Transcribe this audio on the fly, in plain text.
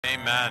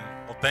Amen.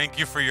 Well, thank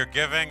you for your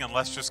giving, and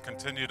let's just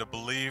continue to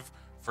believe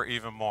for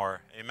even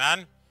more.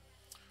 Amen.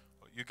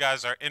 Well, you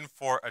guys are in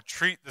for a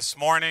treat this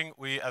morning.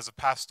 We, as a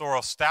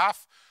pastoral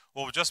staff,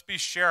 will just be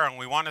sharing.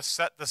 We want to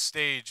set the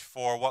stage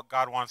for what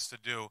God wants to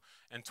do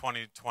in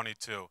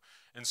 2022.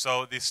 And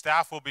so the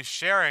staff will be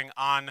sharing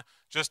on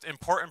just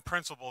important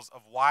principles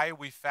of why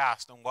we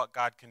fast and what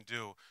God can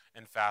do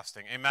in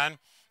fasting. Amen.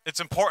 It's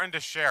important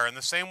to share. In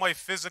the same way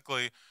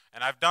physically,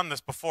 and I've done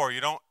this before, you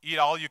don't eat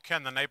all you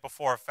can the night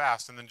before a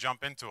fast and then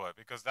jump into it,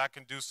 because that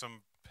can do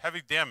some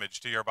heavy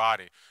damage to your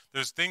body.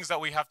 There's things that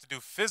we have to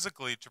do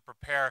physically to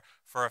prepare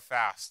for a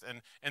fast.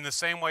 And in the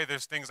same way,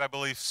 there's things I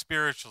believe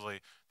spiritually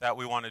that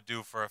we want to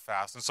do for a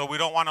fast. And so we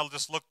don't want to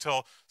just look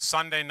till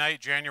Sunday night,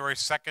 January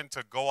 2nd,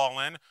 to go all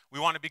in. We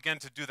want to begin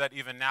to do that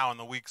even now in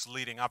the weeks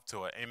leading up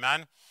to it.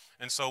 Amen?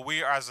 And so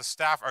we, as a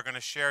staff, are going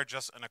to share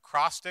just an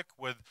acrostic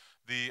with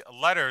the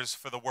letters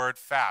for the word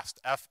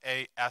fast,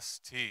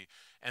 F.A.S.T.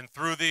 And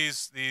through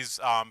these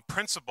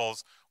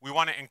principles, we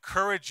want to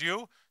encourage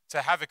you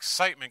to have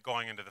excitement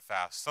going into the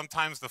fast.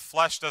 Sometimes the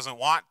flesh doesn't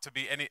want to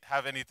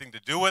have anything to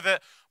do with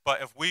it,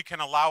 but if we can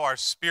allow our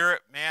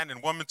spirit, man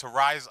and woman, to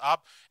rise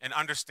up and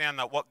understand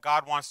that what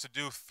God wants to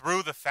do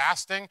through the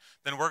fasting,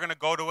 then we're going to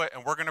go to it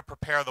and we're going to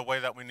prepare the way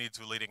that we need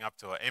to leading up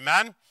to it.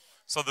 Amen?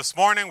 So this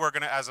morning, we're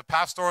going to, as a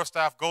pastoral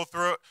staff, go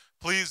through it.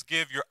 Please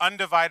give your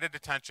undivided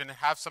attention and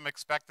have some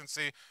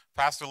expectancy.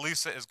 Pastor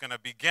Lisa is going to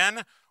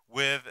begin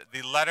with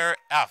the letter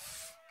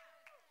F.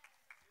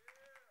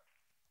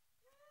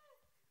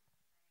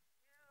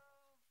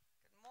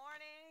 Good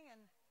morning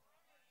and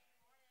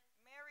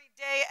merry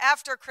day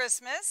after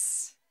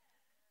Christmas.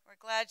 We're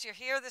glad you're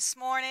here this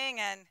morning,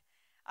 and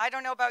I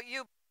don't know about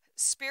you,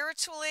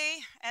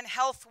 spiritually and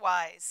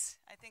health-wise,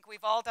 I think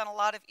we've all done a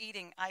lot of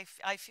eating. I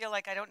feel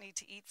like I don't need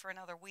to eat for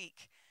another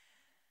week.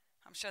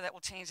 I'm sure that will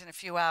change in a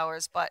few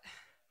hours, but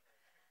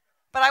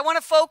I want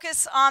to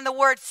focus on the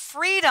word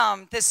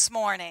freedom this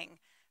morning.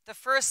 The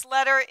first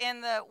letter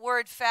in the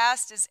word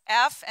fast is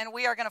F, and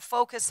we are going to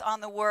focus on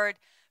the word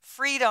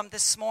freedom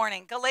this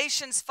morning.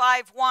 Galatians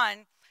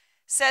 5:1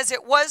 says,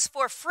 "It was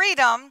for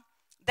freedom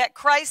that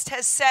Christ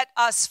has set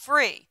us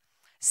free.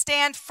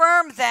 Stand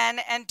firm then,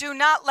 and do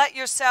not let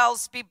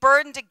yourselves be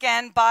burdened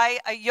again by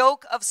a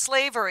yoke of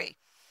slavery."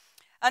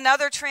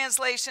 Another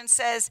translation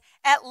says,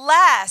 "At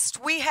last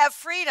we have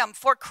freedom,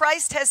 for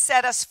Christ has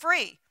set us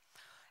free."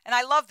 And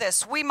I love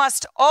this. We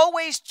must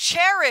always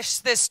cherish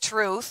this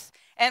truth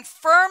and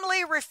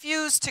firmly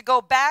refuse to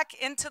go back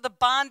into the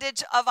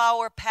bondage of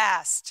our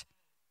past.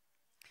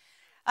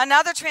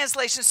 Another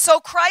translation, "So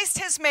Christ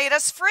has made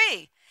us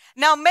free.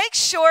 Now make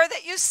sure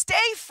that you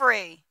stay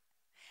free.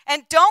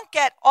 And don't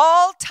get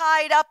all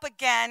tied up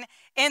again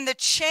in the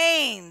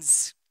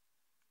chains."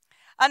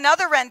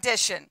 Another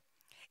rendition,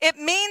 "It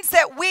means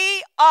that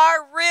we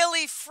are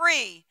really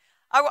free."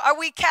 Are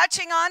we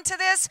catching on to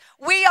this?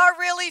 We are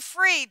really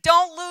free.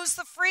 Don't lose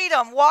the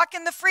freedom. Walk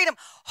in the freedom.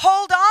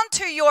 Hold on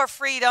to your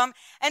freedom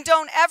and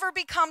don't ever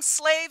become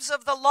slaves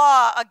of the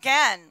law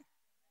again.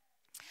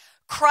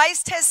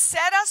 Christ has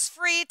set us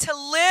free to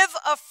live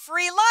a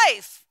free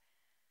life.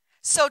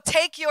 So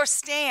take your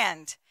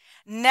stand.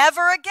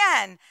 Never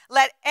again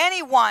let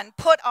anyone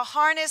put a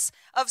harness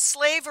of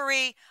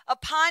slavery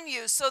upon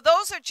you. So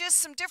those are just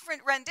some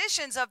different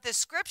renditions of this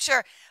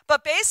scripture.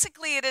 But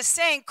basically it is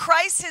saying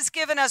Christ has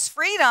given us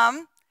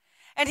freedom,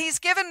 and he's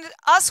given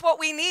us what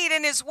we need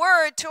in his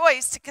word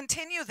to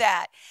continue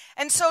that.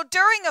 And so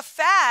during a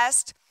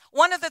fast,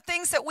 one of the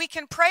things that we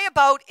can pray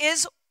about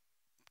is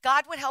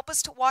God would help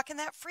us to walk in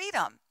that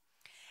freedom.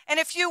 And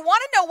if you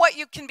want to know what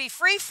you can be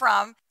free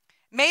from,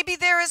 maybe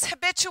there is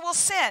habitual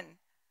sin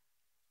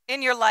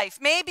in your life.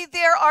 Maybe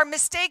there are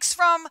mistakes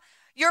from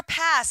your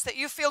past that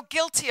you feel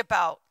guilty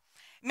about.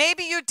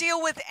 Maybe you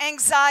deal with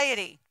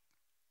anxiety.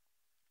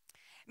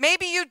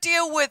 Maybe you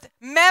deal with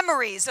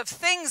memories of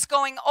things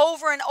going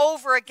over and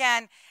over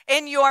again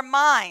in your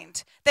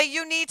mind that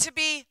you need to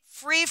be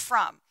free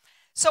from.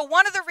 So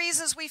one of the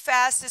reasons we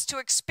fast is to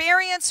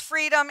experience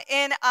freedom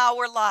in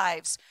our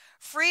lives.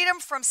 Freedom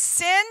from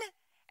sin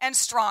and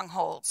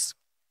strongholds.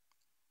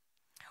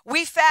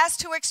 We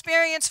fast to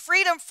experience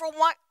freedom from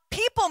what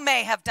people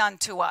may have done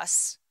to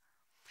us.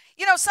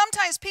 You know,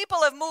 sometimes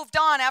people have moved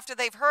on after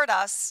they've hurt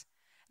us.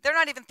 They're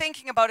not even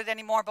thinking about it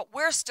anymore, but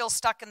we're still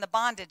stuck in the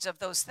bondage of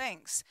those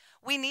things.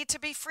 We need to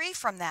be free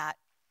from that.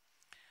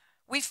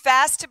 We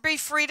fast to be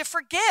free to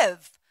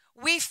forgive.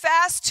 We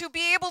fast to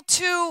be able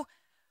to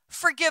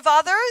forgive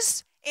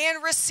others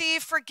and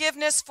receive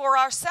forgiveness for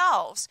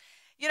ourselves.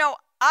 You know,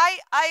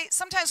 I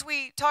sometimes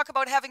we talk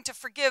about having to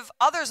forgive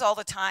others all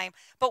the time,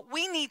 but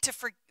we need to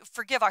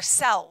forgive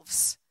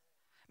ourselves.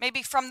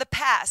 Maybe from the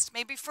past,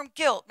 maybe from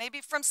guilt,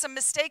 maybe from some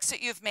mistakes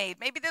that you've made.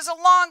 Maybe there's a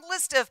long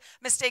list of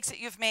mistakes that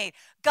you've made.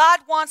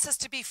 God wants us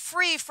to be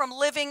free from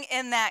living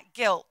in that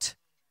guilt.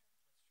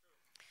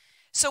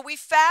 So we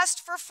fast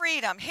for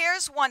freedom.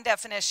 Here's one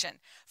definition.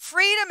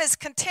 Freedom is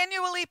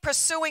continually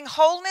pursuing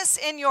wholeness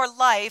in your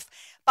life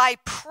by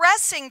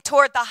pressing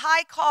toward the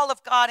high call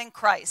of God in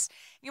Christ.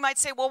 You might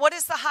say, well, what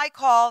is the high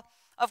call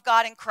of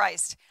God in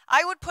Christ.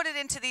 I would put it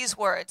into these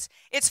words.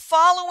 It's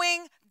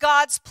following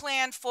God's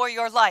plan for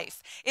your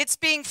life. It's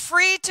being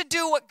free to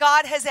do what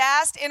God has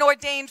asked and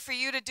ordained for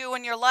you to do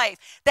in your life.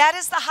 That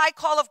is the high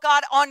call of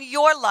God on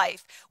your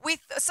life.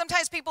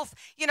 Sometimes people,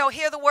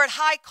 hear the word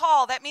high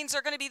call. That means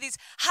they're going to be these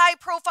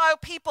high-profile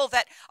people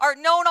that are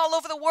known all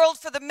over the world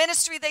for the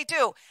ministry they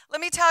do.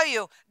 Let me tell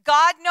you,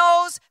 God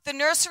knows the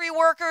nursery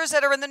workers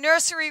that are in the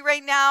nursery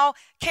right now,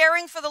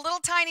 caring for the little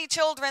tiny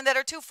children that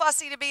are too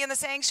fussy to be in the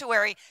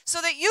sanctuary,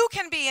 so that you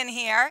can be in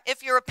here,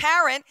 if you're a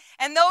parent,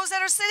 and those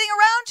that are sitting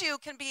around you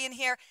can be in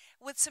here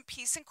with some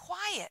peace and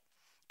quiet.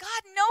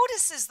 God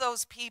notices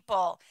those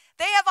people.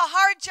 They have a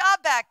hard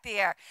job back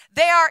there.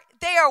 They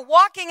are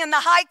walking in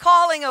the high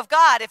calling of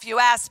God, if you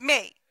ask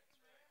me.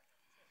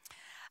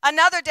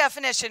 Another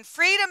definition,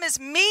 freedom is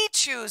me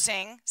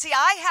choosing. See,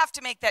 I have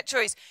to make that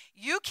choice.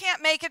 You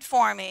can't make it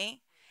for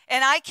me,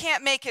 and I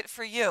can't make it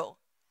for you.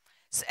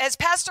 As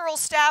pastoral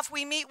staff,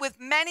 we meet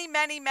with many,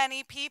 many,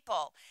 many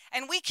people,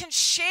 and we can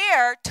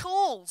share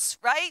tools,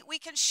 right? We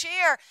can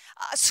share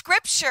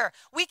scripture.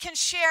 We can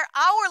share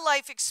our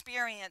life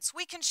experience.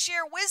 We can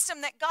share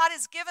wisdom that God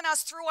has given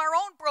us through our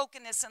own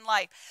brokenness in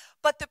life.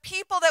 But the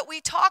people that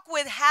we talk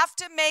with have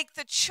to make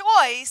the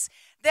choice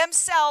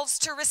themselves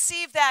to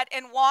receive that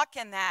and walk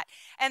in that.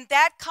 And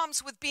that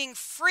comes with being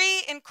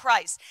free in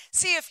Christ.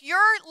 See, if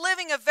you're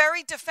living a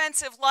very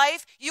defensive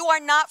life, you are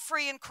not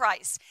free in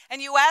Christ.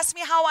 And you ask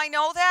me how I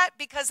know that?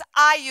 Because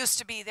I used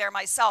to be there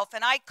myself,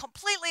 and I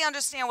completely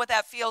understand what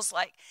that feels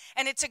like.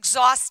 And it's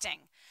exhausting.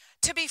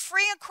 To be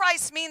free in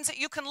Christ means that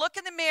you can look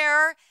in the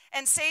mirror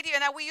and say to you,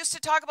 and we used to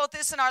talk about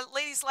this in our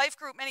ladies' life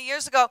group many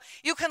years ago,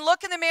 you can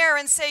look in the mirror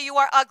and say you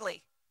are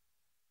ugly.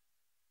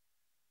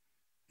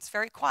 It's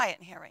very quiet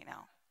in here right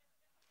now.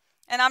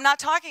 And I'm not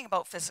talking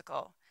about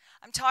physical.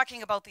 I'm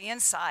talking about the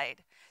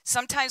inside.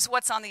 Sometimes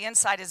what's on the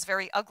inside is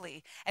very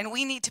ugly, and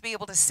we need to be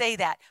able to say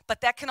that.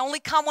 But that can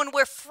only come when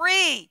we're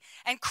free,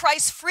 and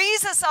Christ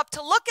frees us up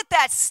to look at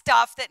that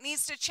stuff that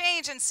needs to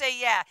change and say,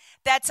 yeah,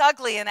 that's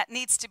ugly, and that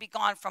needs to be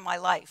gone from my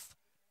life.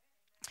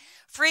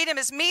 Freedom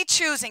is me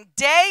choosing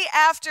day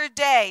after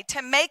day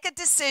to make a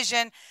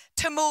decision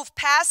to move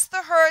past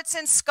the hurts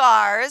and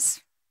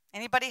scars.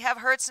 Anybody have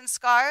hurts and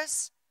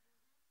scars?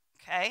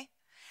 Okay.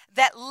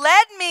 That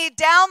led me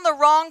down the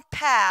wrong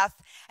path,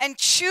 and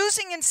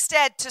choosing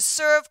instead to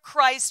serve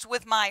Christ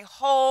with my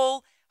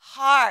whole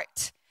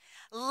heart.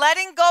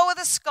 Letting go of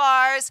the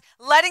scars,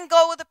 letting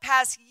go of the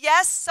past.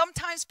 Yes,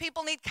 sometimes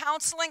people need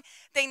counseling.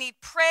 They need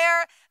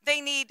prayer.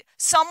 They need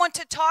someone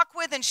to talk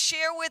with and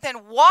share with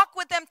and walk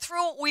with them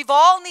through. We've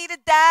all needed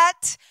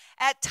that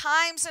at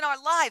times in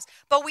our lives.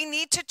 But we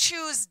need to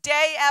choose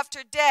day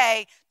after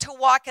day to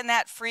walk in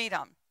that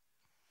freedom.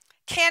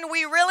 Can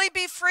we really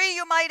be free,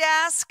 you might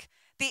ask?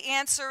 The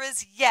answer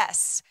is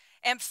yes.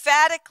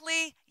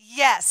 Emphatically,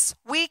 yes,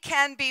 we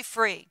can be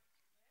free.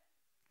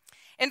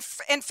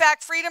 In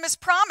fact, freedom is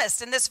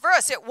promised in this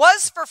verse. It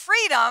was for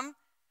freedom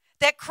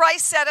that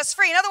Christ set us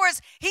free. In other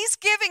words, he's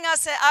giving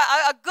us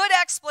a good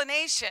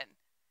explanation.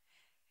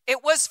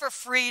 It was for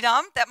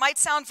freedom. That might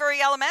sound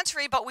very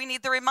elementary, but we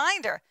need the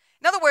reminder.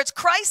 In other words,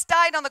 Christ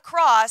died on the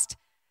cross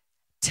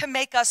to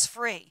make us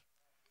free.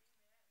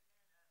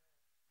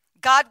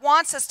 God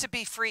wants us to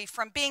be free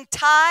from being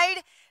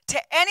tied to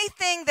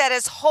anything that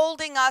is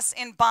holding us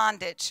in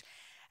bondage.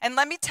 And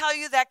let me tell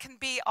you, that can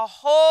be a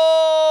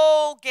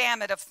whole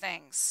gamut of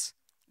things.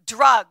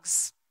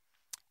 Drugs,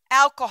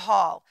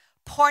 alcohol,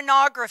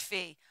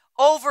 pornography,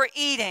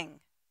 overeating,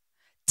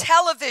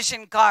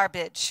 television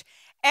garbage,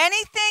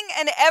 anything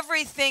and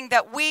everything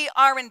that we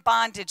are in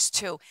bondage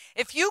to.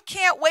 If you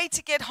can't wait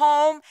to get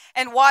home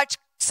and watch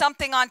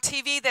something on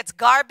TV that's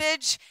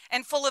garbage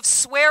and full of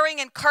swearing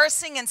and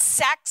cursing and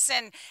sex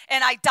and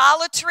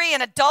idolatry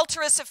and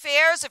adulterous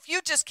affairs, if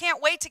you just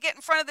can't wait to get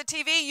in front of the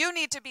TV, you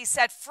need to be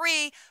set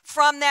free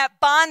from that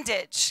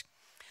bondage.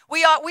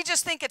 We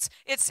just think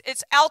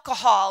it's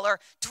alcohol or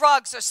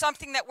drugs or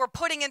something that we're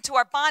putting into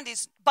our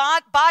bodies.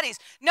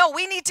 No,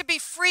 we need to be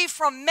free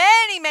from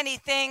many, many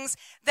things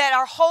that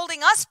are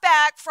holding us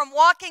back from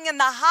walking in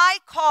the high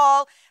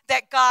call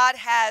that God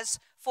has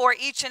for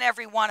each and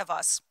every one of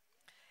us.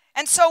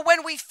 And so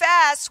when we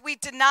fast, we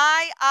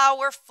deny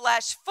our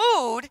flesh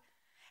food,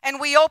 and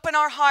we open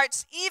our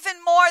hearts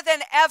even more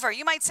than ever.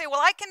 You might say,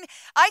 well, I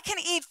can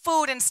eat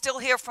food and still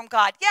hear from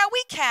God. Yeah,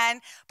 we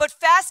can, but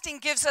fasting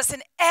gives us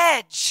an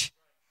edge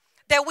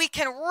that we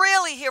can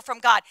really hear from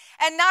God.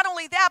 And not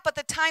only that, but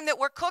the time that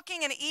we're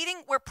cooking and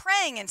eating, we're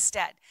praying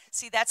instead.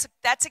 See, that's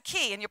a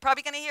key, and you're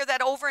probably going to hear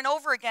that over and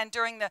over again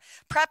during the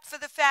prep for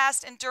the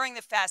fast and during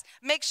the fast.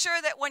 Make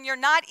sure that when you're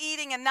not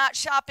eating and not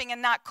shopping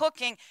and not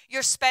cooking,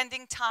 you're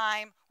spending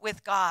time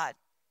with God.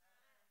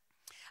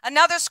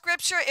 Another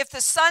scripture, if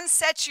the Son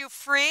sets you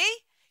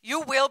free,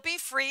 you will be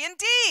free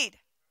indeed.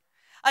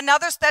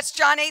 Another, that's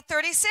John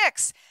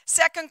 8:36.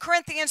 2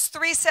 Corinthians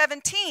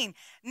 3:17.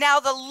 Now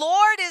the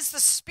Lord is the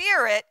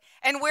Spirit,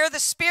 and where the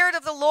Spirit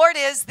of the Lord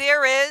is,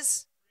 there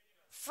is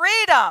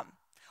freedom.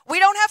 We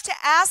don't have to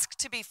ask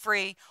to be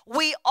free.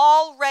 We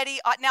already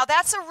are. Now,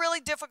 that's a really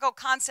difficult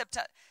concept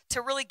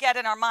to really get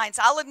in our minds.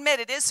 I'll admit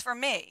it is for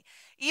me.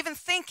 Even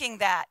thinking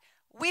that.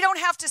 We don't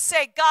have to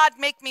say, God,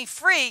 make me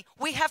free.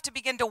 We have to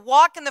begin to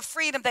walk in the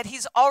freedom that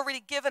he's already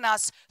given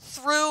us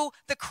through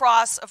the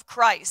cross of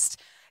Christ.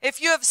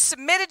 If you have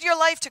submitted your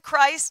life to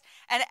Christ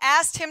and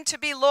asked him to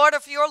be Lord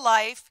of your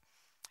life,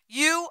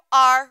 you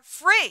are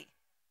free.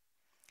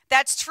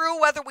 That's true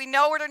whether we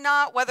know it or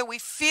not, whether we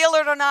feel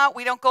it or not.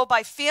 We don't go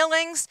by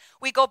feelings.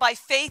 We go by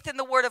faith in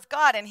the Word of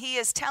God. And he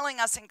is telling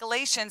us in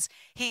Galatians,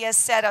 he has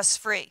set us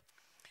free.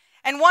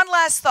 And one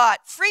last thought.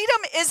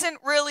 Freedom isn't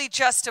really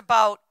just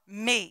about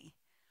me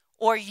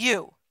or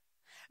you.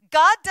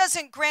 God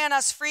doesn't grant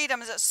us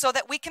freedom so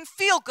that we can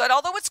feel good,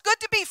 although it's good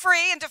to be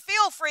free and to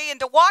feel free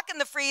and to walk in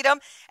the freedom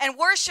and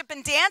worship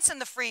and dance in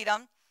the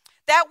freedom.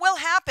 That will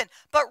happen.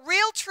 But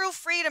real true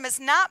freedom is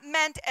not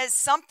meant as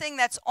something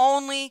that's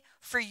only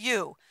for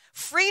you.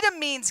 Freedom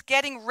means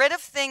getting rid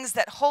of things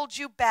that hold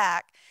you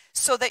back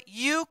so that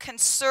you can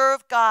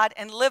serve God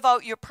and live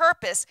out your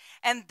purpose,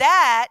 and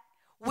that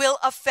will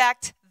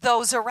affect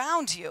those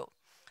around you.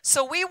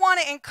 So we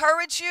want to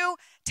encourage you,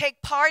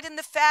 take part in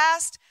the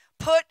fast,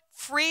 put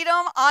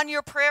freedom on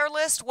your prayer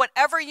list,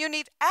 whatever you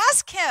need.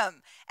 Ask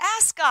him,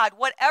 ask God,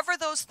 whatever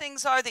those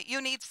things are that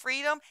you need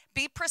freedom,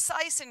 be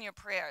precise in your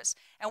prayers.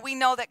 And we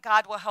know that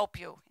God will help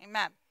you.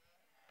 Amen.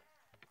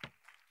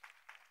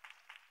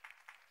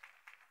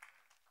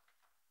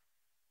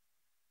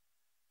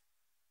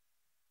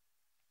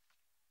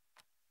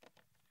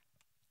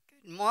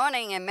 Good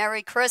morning and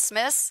Merry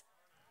Christmas.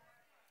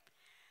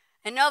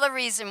 Another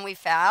reason we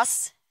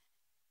fast,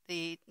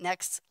 the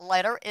next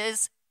letter,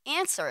 is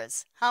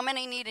answers. How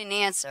many need an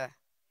answer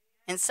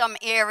in some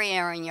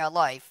area in your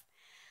life?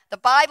 The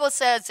Bible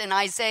says in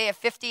Isaiah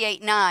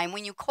 58:9,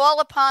 when you call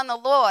upon the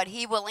Lord,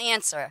 he will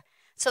answer.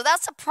 So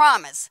that's a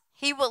promise.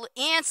 He will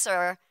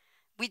answer.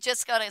 We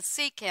just got to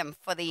seek him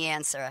for the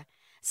answer.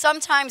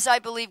 Sometimes I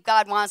believe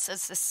God wants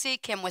us to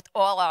seek him with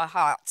all our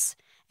hearts.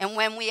 And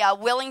when we are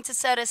willing to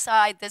set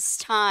aside this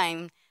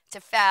time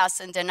to fast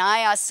and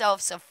deny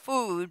ourselves of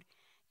food,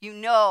 you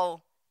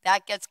know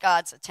that gets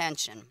God's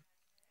attention.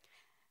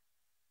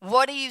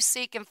 What are you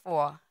seeking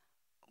for?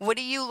 What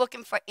are you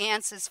looking for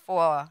answers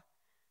for?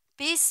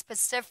 Be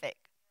specific.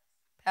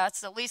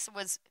 Pastor Lisa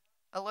was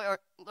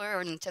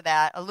alluding to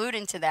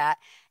that.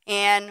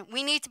 And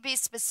we need to be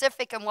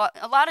specific in what,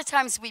 a lot of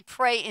times we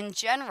pray in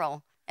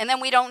general, and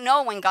then we don't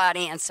know when God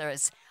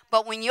answers.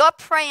 But when you're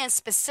praying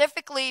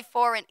specifically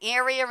for an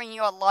area in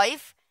your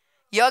life,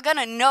 you're going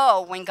to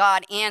know when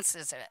God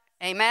answers it.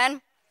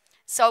 Amen?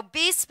 So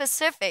be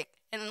specific.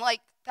 And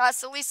like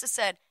Pastor Lisa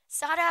said,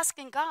 start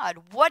asking God,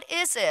 what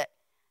is it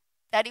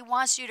that he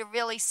wants you to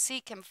really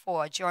seek him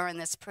for during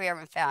this prayer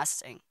and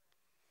fasting?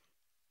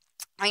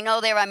 I know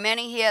there are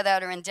many here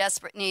that are in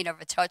desperate need of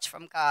a touch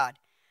from God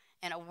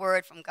and a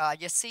word from God.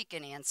 You're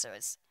seeking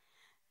answers.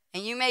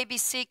 And you may be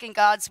seeking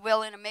God's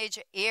will in a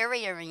major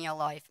area in your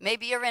life.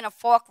 Maybe you're in a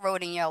fork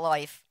road in your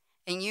life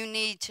and you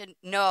need to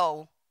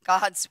know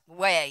God's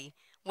way,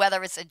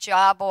 whether it's a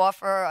job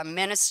offer, a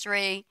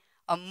ministry,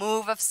 a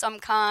move of some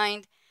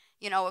kind.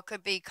 You know, it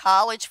could be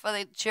college for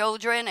the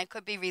children. It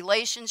could be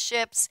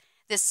relationships.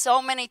 There's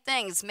so many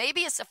things.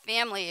 Maybe it's a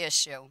family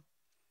issue,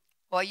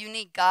 or you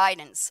need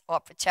guidance or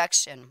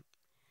protection.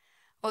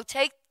 Well,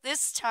 take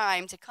this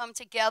time to come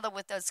together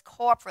with us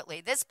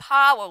corporately. There's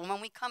power when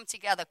we come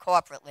together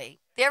corporately.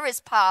 There is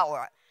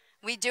power.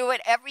 We do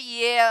it every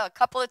year, a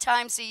couple of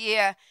times a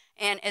year,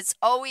 and it's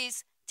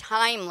always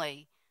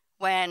timely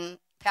when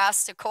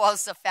Pastor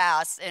calls the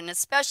fast, and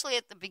especially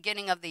at the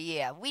beginning of the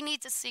year. We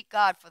need to seek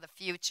God for the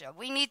future.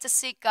 We need to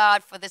seek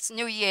God for this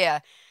new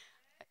year.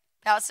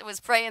 Pastor was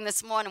praying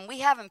this morning.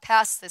 We haven't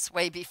passed this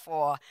way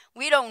before.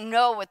 We don't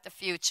know what the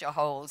future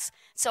holds.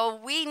 So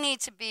we need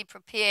to be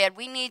prepared.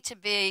 We need to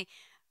be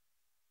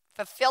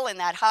fulfilling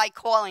that high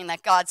calling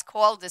that God's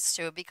called us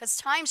to, because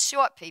time's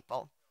short,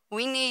 people.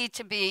 We need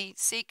to be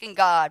seeking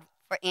God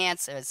for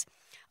answers.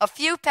 A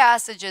few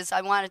passages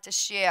I wanted to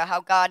share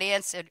how God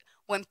answered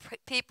when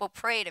people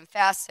prayed and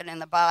fasted in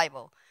the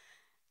Bible.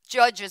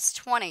 Judges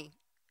 20,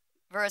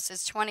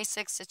 verses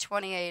 26 to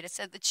 28. It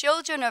said, the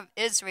children of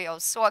Israel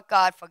sought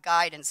God for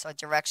guidance or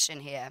direction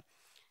here.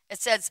 It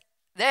says,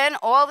 then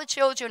all the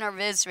children of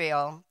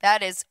Israel,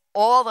 that is,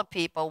 all the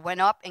people,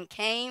 went up and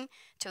came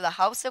to the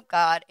house of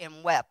God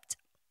and wept.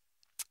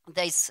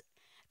 They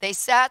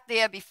sat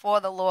there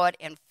before the Lord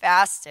and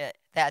fasted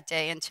that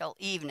day until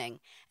evening,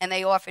 and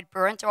they offered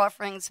burnt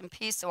offerings and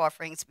peace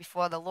offerings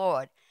before the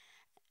Lord.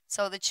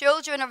 So the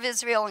children of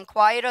Israel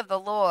inquired of the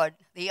Lord.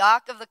 The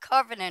ark of the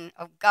covenant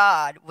of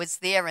God was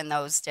there in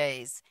those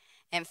days.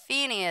 And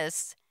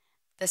Phinehas,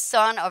 the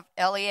son of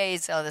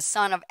Eleazar, the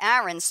son of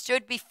Aaron,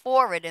 stood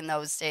before it in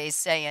those days,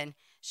 saying,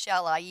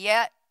 shall I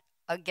yet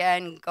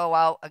again go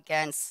out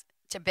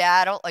to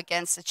battle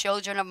against the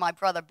children of my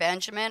brother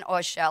Benjamin,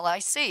 or shall I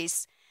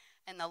cease?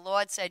 And the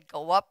Lord said,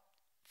 go up,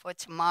 for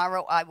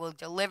tomorrow I will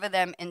deliver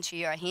them into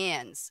your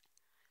hands.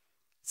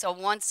 So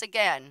once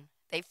again,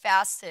 they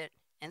fasted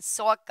and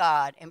sought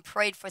God and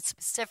prayed for a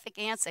specific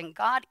answer, and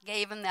God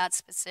gave him that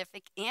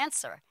specific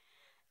answer.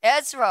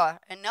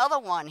 Ezra, another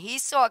one, he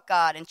sought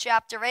God in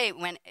chapter 8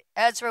 when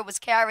Ezra was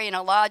carrying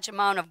a large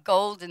amount of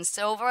gold and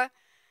silver.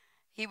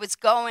 He was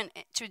going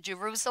to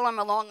Jerusalem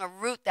along a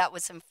route that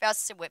was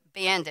infested with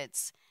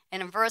bandits.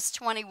 And in verse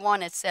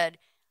 21 it said,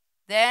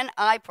 "Then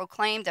I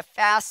proclaimed a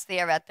fast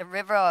there at the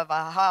river of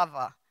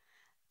Ahava,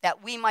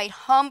 that we might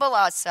humble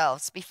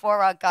ourselves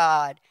before our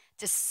God,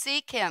 to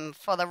seek him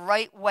for the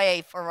right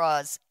way for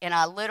us and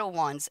our little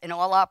ones and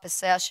all our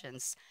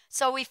possessions."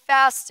 So we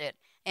fasted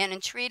and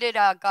entreated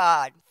our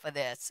God for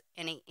this,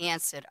 and he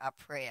answered our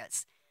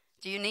prayers.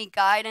 Do you need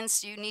guidance?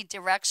 Do you need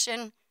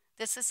direction?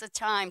 This is the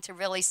time to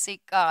really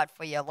seek God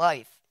for your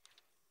life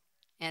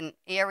and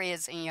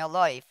areas in your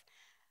life.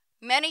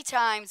 Many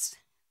times,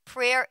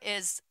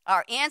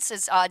 our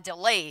answers are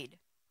delayed.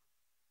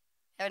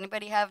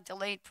 Anybody have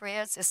delayed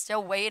prayers? They're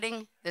still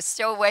waiting. They're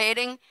still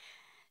waiting.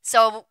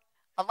 So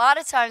a lot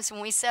of times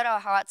when we set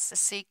our hearts to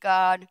seek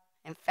God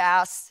and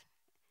fast,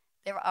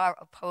 there are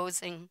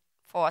opposing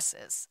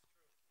forces.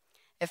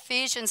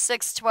 Ephesians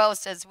 6:12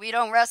 says, "We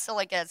don't wrestle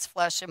against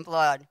flesh and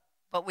blood,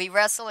 but we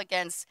wrestle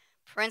against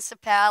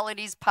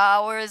principalities,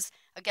 powers,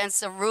 against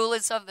the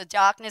rulers of the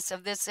darkness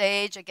of this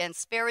age,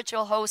 against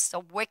spiritual hosts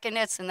of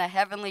wickedness in the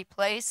heavenly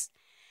places."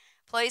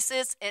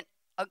 And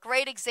a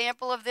great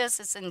example of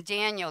this is in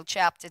Daniel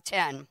chapter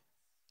 10.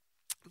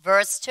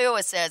 Verse 2,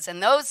 it says,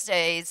 "In those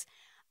days,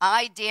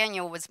 I,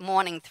 Daniel, was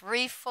mourning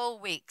 3 full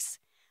weeks.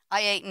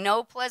 I ate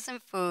no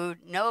pleasant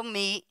food, no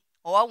meat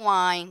or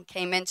wine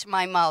came into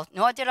my mouth,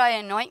 nor did I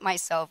anoint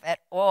myself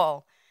at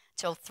all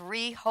till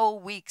 3 whole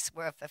weeks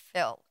were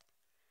fulfilled."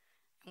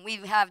 We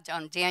have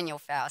done Daniel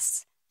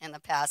fasts in the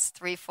past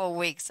 3 full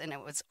weeks, and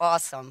it was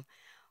awesome.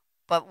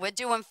 But we're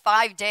doing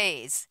 5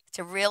 days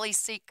to really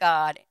seek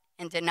God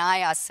and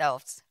deny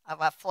ourselves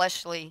of our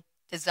fleshly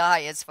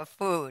desires for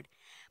food.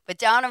 But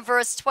down in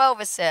verse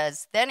 12 it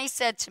says, "Then he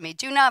said to me,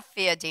 'Do not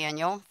fear,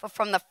 Daniel, for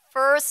from the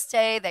first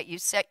day that you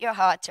set your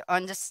heart to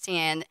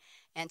understand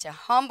and to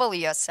humble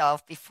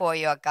yourself before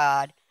your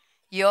God,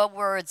 your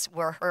words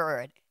were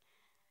heard.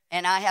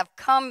 And I have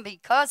come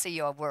because of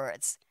your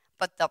words.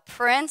 But the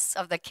prince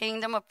of the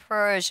kingdom of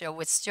Persia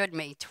withstood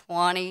me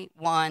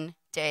 21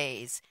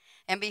 days.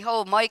 And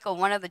behold, Michael,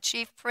 one of the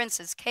chief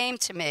princes, came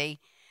to me,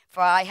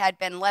 for I had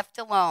been left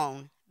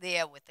alone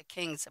there with the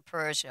kings of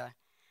Persia.'"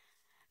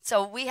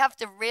 So we have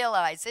to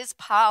realize there's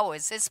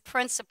powers, there's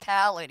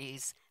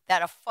principalities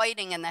that are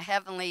fighting in the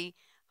heavenly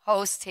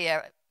host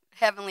here,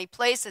 heavenly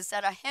places,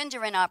 that are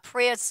hindering our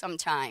prayers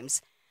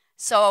sometimes.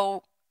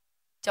 So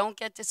don't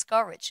get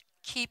discouraged.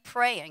 Keep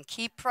praying,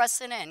 keep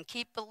pressing in,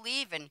 keep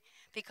believing,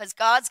 because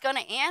God's going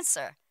to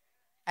answer.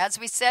 As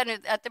we said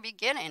at the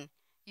beginning,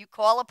 you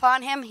call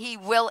upon him, he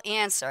will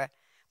answer.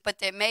 But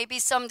there may be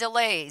some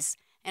delays,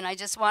 and I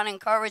just want to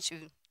encourage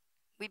you.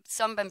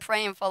 Some been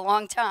praying for a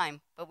long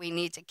time, but we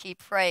need to keep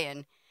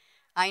praying.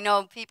 I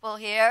know people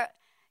here,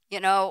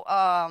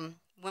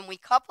 when we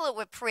couple it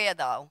with prayer,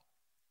 though,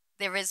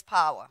 there is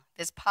power.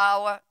 There's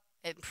power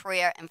in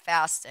prayer and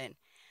fasting.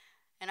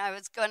 And I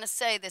was going to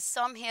say, there's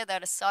some here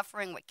that are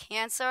suffering with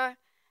cancer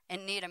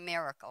and need a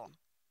miracle.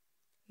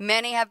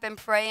 Many have been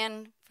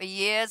praying for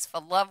years for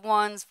loved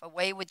ones, for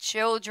wayward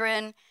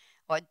children,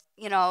 or,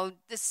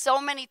 there's so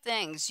many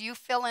things. You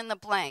fill in the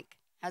blank.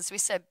 As we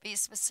said, be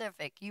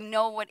specific. You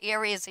know what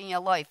areas in your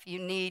life you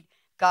need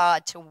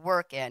God to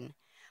work in.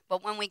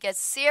 But when we get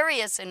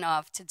serious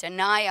enough to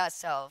deny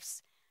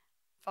ourselves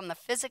from the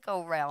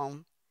physical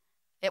realm,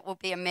 it will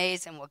be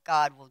amazing what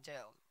God will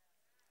do.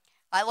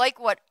 I like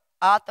what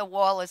Arthur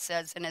Waller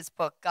says in his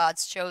book,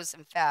 God's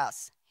Chosen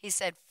Fast. He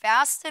said,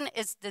 "Fasting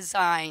is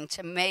designed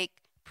to make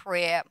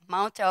prayer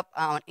mount up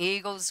on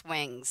eagle's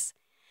wings.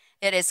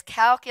 It is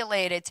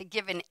calculated to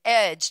give an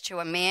edge to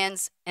a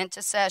man's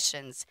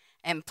intercessions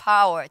and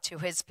power to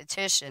his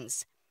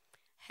petitions.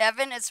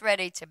 Heaven is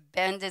ready to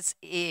bend its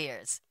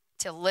ears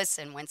to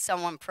listen when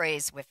someone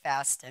prays with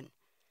fasting."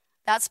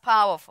 That's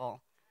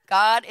powerful.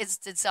 God is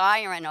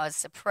desiring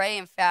us to pray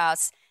and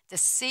fast, to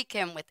seek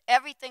him with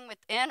everything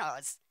within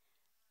us.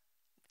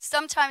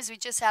 Sometimes we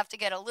just have to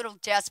get a little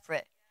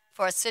desperate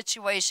for a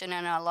situation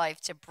in our life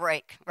to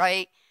break,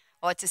 right?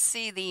 Or to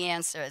see the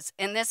answers.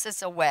 And this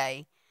is a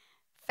way.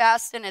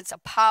 Fasting is a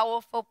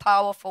powerful,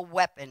 powerful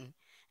weapon.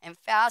 And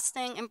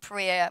fasting and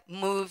prayer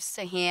moves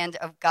the hand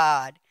of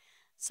God.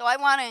 So I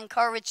want to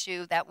encourage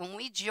you that when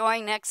we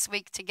join next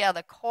week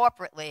together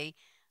corporately,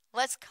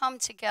 let's come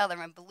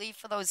together and believe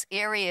for those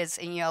areas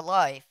in your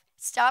life.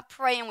 Stop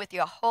praying with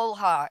your whole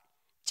heart.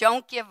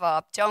 Don't give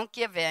up. Don't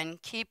give in.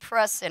 Keep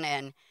pressing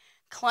in.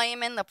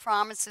 Claiming the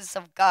promises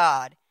of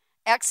God.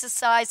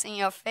 Exercising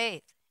your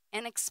faith.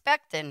 And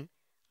expecting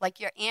like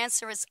your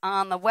answer is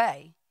on the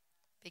way.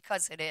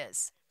 Because it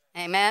is.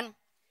 Amen.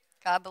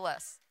 God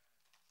bless.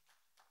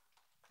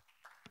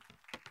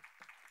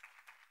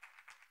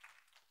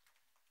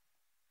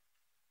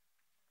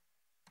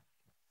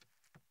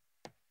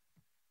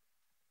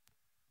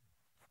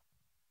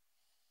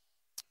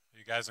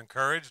 You guys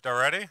encouraged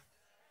already?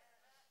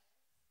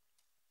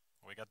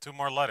 We got 2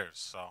 more letters,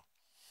 so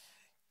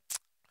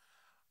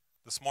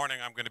This morning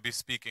I'm going to be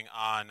speaking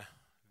on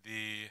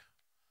the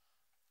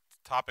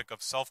topic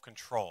of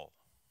self-control.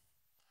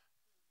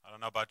 I don't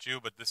know about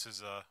you, but this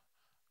is a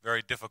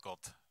very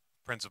difficult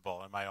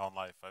principle in my own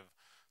life. I've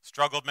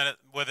struggled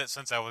with it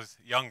since I was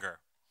younger.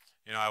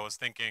 I was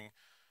thinking,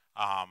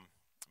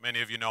 many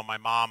of you know my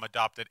mom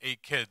adopted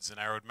 8 kids, and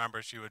I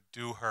remember she would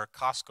do her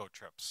Costco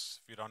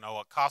trips. If you don't know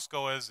what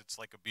Costco is, it's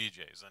like a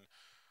BJ's. And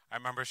I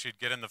remember she'd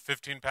get in the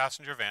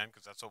 15-passenger van,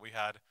 because that's what we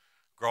had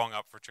growing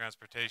up for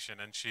transportation,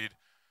 and she'd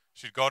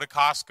go to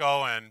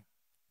Costco and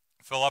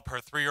fill up her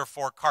 3 or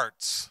 4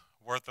 carts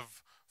worth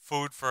of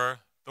food for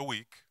the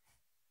week,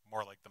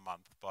 more like the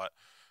month. But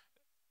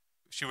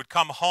she would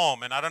come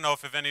home, and I don't know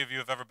if any of you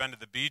have ever been to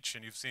the beach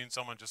and you've seen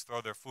someone just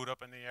throw their food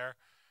up in the air,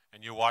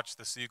 and you watch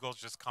the seagulls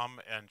just come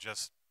and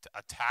just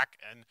attack.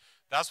 And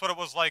that's what it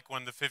was like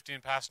when the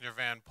 15-passenger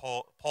van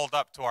pulled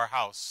up to our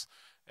house,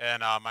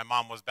 and my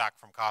mom was back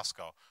from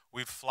Costco.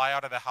 We'd fly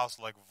out of the house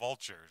like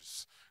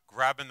vultures,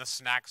 grabbing the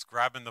snacks,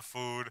 grabbing the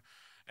food,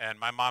 and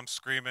my mom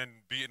screaming,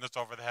 beating us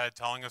over the head,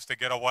 telling us to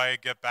get away,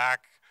 get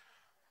back.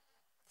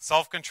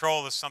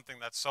 Self-control is something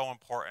that's so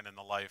important in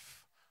the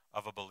life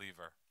of a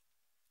believer.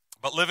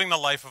 But living the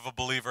life of a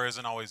believer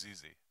isn't always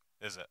easy,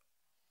 is it?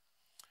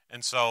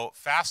 And so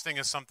fasting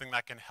is something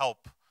that can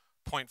help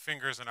point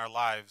fingers in our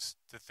lives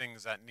to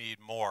things that need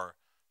more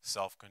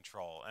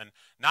self-control. And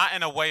not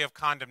in a way of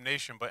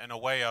condemnation, but in a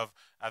way of,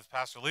 as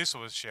Pastor Lisa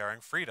was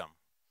sharing, freedom.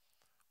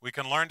 We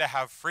can learn to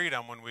have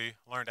freedom when we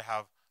learn to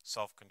have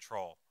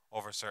self-control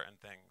over certain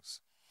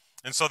things.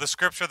 And so the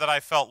scripture that I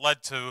felt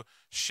led to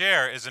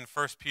share is in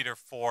 1 Peter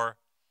 4,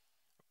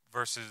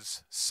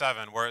 verses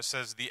 7, where it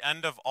says, "The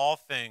end of all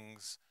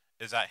things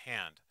is at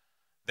hand.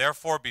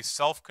 Therefore be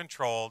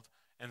self-controlled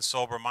and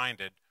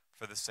sober-minded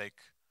for the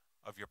sake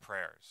of your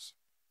prayers."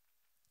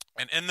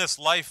 And in this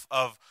life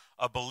of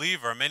a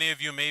believer, many of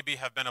you maybe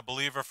have been a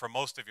believer for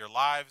most of your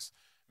lives.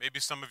 Maybe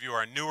some of you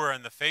are newer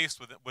in the faith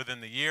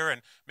within the year,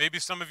 and maybe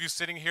some of you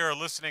sitting here or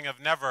listening have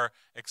never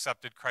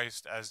accepted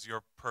Christ as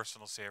your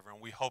personal Savior, and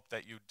we hope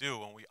that you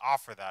do, and we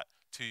offer that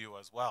to you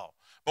as well.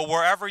 But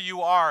wherever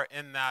you are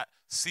in that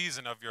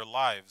season of your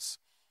lives,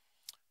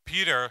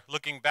 Peter,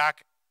 looking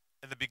back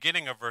at the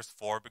beginning of verse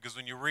 4, because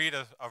when you read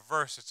a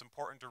verse, it's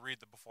important to read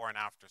the before and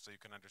after so you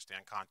can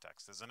understand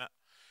context, isn't it?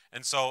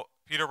 And so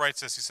Peter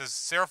writes this, he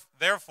says,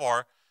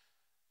 "Therefore,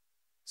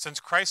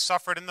 since Christ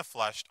suffered in the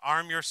flesh,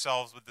 arm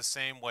yourselves with the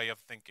same way of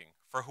thinking.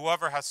 For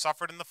whoever has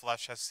suffered in the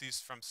flesh has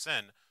ceased from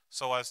sin,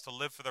 so as to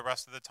live for the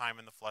rest of the time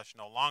in the flesh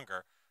no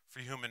longer for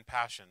human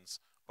passions,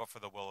 but for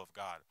the will of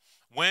God."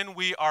 When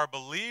we are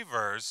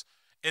believers,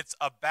 it's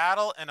a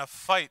battle and a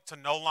fight to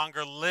no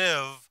longer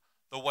live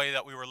the way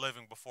that we were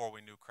living before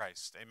we knew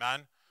Christ.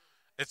 Amen?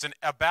 It's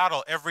a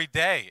battle every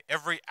day,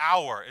 every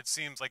hour. It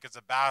seems like it's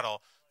a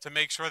battle to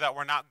make sure that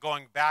we're not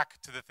going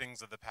back to the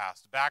things of the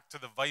past, back to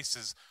the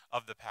vices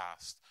of the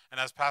past. And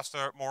as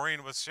Pastor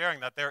Maureen was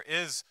sharing, that there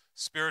is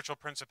spiritual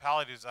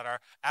principalities that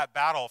are at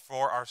battle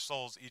for our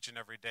souls each and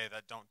every day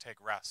that don't take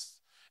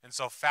rest. And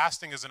so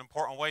fasting is an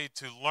important way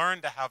to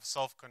learn to have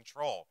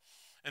self-control.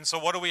 And so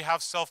what do we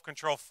have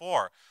self-control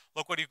for?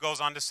 Look what he goes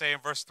on to say in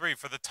verse 3.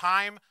 "For the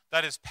time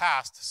that is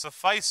past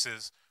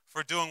suffices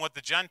for doing what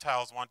the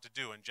Gentiles want to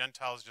do." And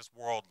Gentiles just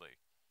worldly.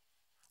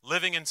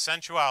 "Living in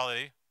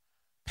sensuality,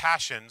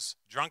 passions,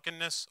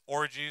 drunkenness,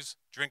 orgies,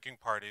 drinking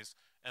parties,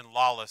 and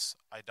lawless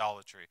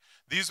idolatry."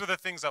 These were the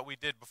things that we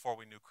did before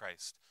we knew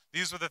Christ.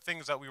 These were the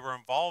things that we were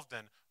involved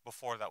in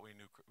before we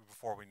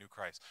knew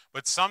Christ.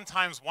 But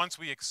sometimes once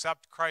we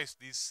accept Christ,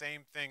 these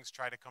same things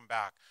try to come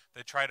back.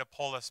 They try to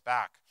pull us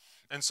back.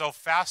 And so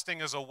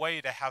fasting is a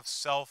way to have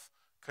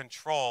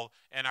self-control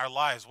in our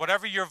lives,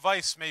 whatever your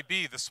vice may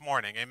be this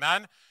morning.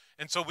 Amen?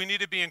 And so we need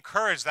to be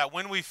encouraged that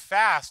when we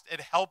fast, it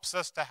helps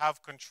us to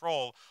have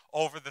control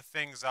over the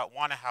things that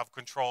want to have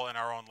control in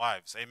our own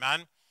lives.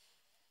 Amen?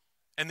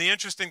 And the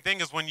interesting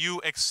thing is when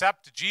you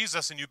accept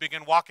Jesus and you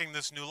begin walking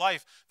this new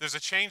life, there's a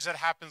change that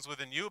happens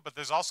within you, but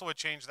there's also a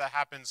change that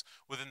happens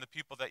within the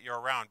people that you're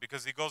around.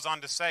 Because he goes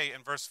on to say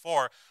in verse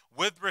 4,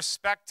 "With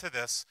respect to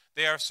this,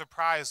 they are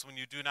surprised when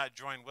you do not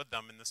join with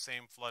them in the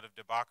same flood of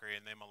debauchery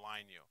and they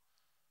malign you."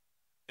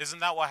 Isn't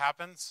that what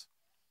happens?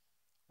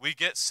 We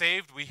get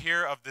saved, we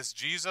hear of this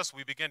Jesus,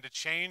 we begin to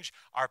change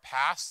our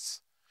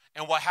pasts,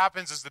 and what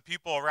happens is the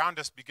people around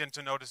us begin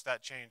to notice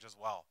that change as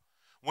well.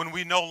 When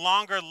we no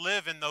longer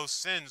live in those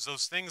sins,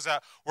 those things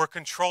that were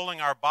controlling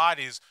our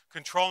bodies,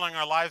 controlling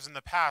our lives in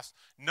the past,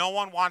 no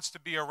one wants to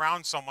be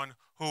around someone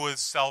who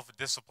is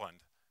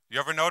self-disciplined.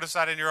 You ever notice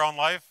that in your own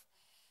life?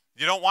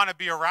 You don't want to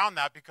be around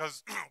that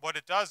because what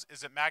it does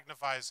is it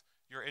magnifies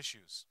your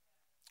issues.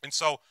 And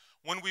so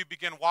when we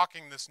begin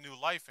walking this new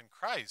life in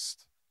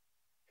Christ,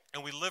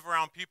 and we live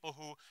around people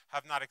who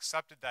have not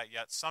accepted that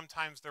yet,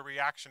 sometimes their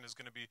reaction is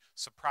going to be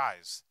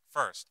surprise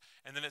first.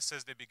 And then it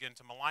says they begin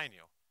to malign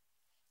you.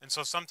 And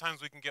so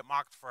sometimes we can get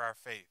mocked for our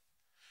faith.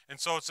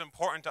 And so it's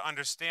important to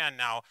understand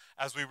now,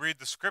 as we read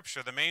the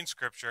scripture, the main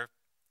scripture,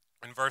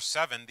 in verse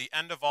 7, the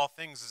end of all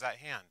things is at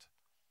hand.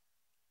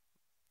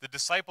 The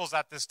disciples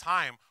at this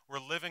time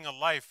were living a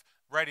life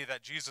ready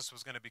that Jesus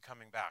was going to be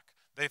coming back.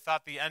 They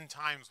thought the end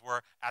times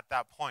were at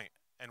that point.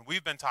 And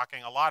we've been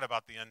talking a lot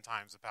about the end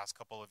times the past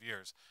couple of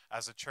years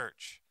as a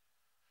church.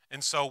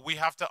 And so we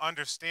have to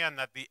understand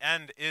that the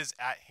end is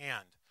at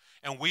hand.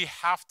 And we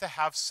have to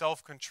have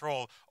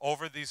self-control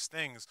over these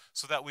things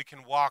so that we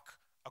can walk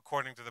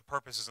according to the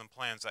purposes and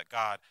plans that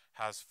God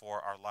has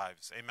for our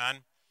lives. Amen?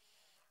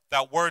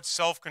 That word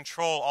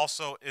self-control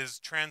also is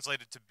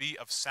translated to be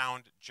of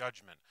sound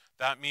judgment.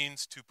 That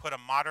means to put a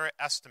moderate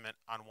estimate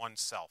on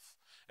oneself.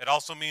 It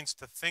also means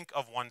to think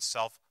of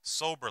oneself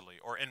soberly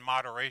or in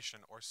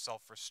moderation or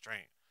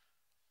self-restraint.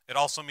 It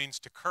also means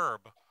to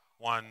curb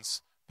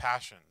one's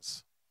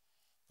passions.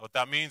 What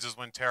that means is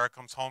when Tara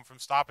comes home from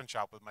Stop and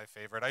Shop with my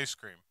favorite ice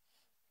cream,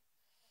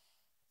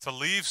 to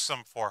leave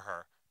some for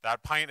her.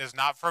 That pint is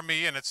not for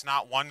me, and it's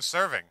not one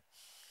serving.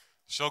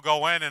 She'll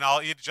go in, and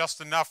I'll eat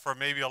just enough for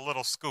maybe a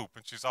little scoop.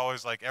 And she's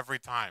always like, every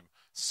time,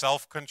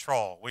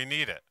 self-control. We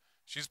need it.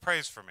 She's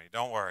praised for me.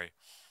 Don't worry.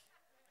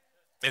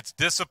 It's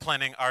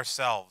disciplining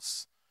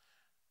ourselves.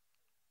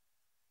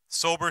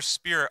 Sober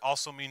spirit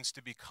also means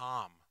to be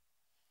calm.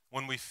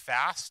 When we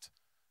fast,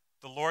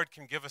 the Lord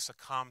can give us a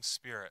calm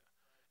spirit.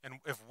 And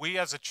if we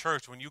as a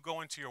church, when you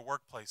go into your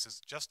workplaces,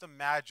 just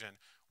imagine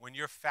when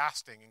you're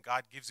fasting and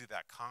God gives you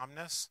that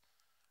calmness.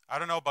 I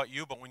don't know about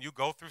you, but when you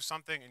go through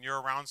something and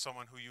you're around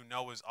someone who you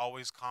know is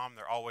always calm,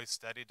 they're always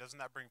steady, doesn't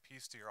that bring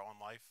peace to your own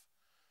life?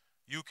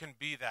 You can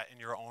be that in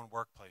your own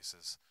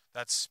workplaces.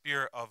 That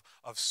spirit of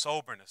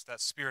soberness,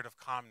 that spirit of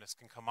calmness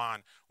can come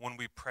on when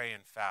we pray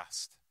and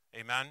fast.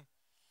 Amen?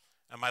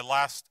 And my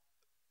last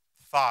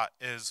thought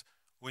is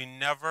we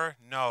never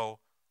know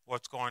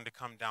what's going to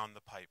come down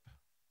the pipe.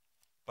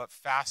 But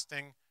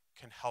fasting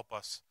can help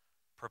us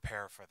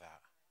prepare for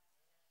that.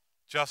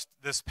 Just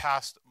this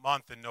past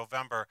month in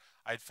November,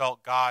 I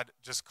felt God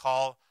just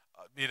call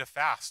me to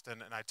fast.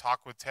 And I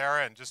talked with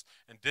Tara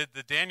and did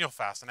the Daniel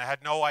fast. And I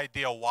had no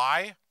idea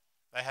why.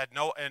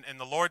 And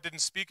the Lord didn't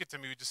speak it to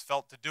me. We just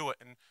felt to do it.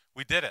 And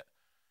we did it.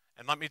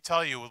 And let me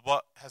tell you, with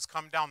what has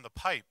come down the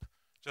pipe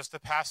just the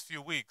past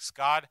few weeks,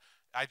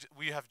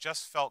 we have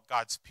just felt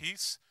God's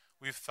peace.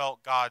 We've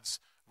felt God's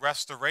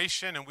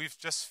restoration, and we've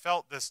just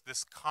felt this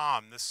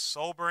calm, this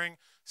sobering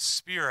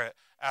spirit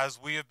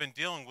as we have been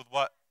dealing with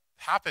what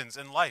happens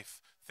in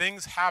life.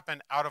 Things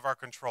happen out of our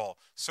control.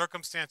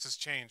 Circumstances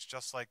change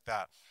just like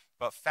that.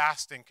 But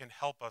fasting can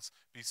help us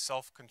be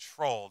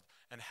self-controlled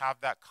and have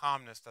that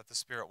calmness that the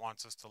Spirit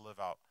wants us to live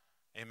out.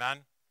 Amen?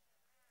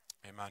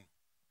 Amen.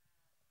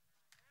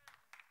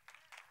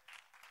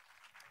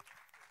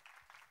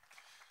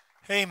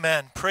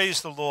 Amen.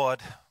 Praise the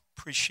Lord.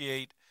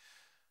 Appreciate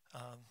the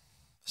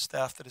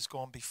staff that has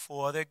gone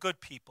before. They're good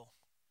people.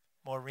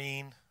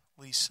 Maureen,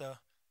 Lisa,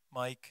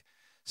 Mike,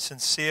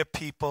 sincere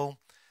people.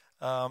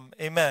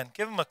 Amen.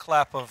 Give them a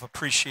clap of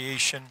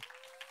appreciation.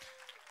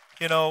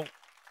 You know,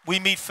 we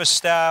meet for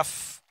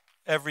staff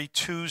every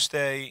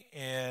Tuesday,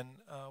 and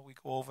we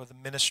go over the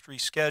ministry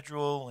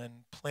schedule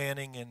and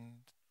planning and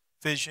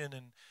vision.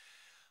 And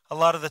a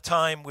lot of the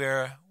time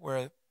we're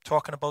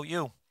talking about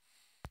you.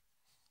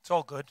 It's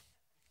all good.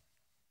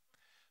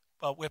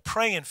 But we're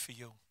praying for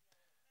you.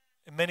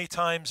 And many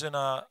times in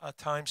our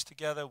times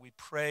together, we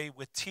pray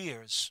with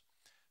tears.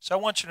 So I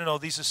want you to know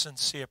these are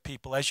sincere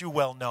people, as you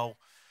well know,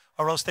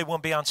 or else they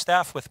wouldn't be on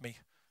staff with me.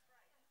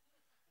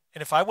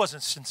 And if I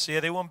wasn't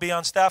sincere, they wouldn't be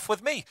on staff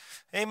with me.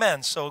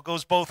 Amen. So it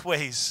goes both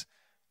ways.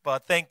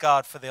 But thank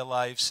God for their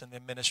lives and their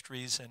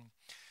ministries. And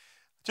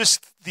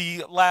just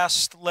the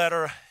last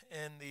letter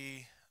in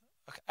the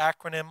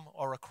acronym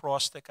or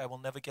acrostic, I will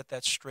never get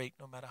that straight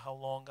no matter how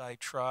long I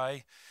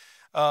try,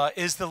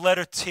 is the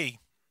letter T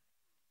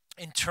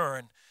in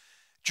turn.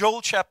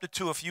 Joel chapter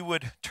 2, if you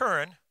would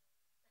turn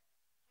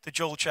to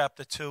Joel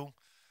chapter 2,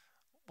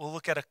 we'll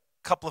look at a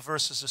couple of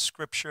verses of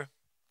Scripture.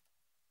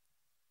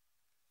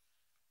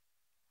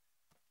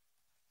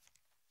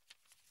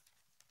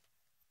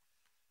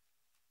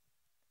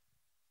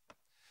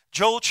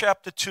 Joel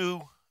chapter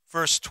 2,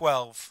 verse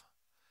 12.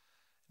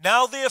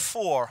 Now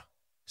therefore,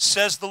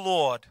 says the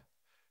Lord,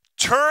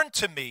 turn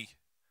to me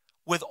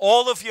with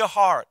all of your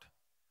heart,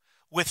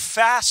 with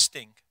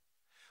fasting,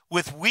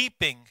 with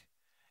weeping,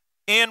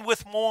 and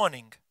with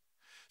mourning.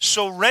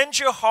 So rend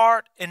your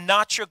heart and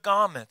not your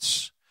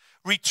garments.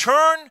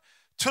 Return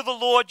to the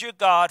Lord your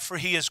God, for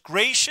he is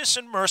gracious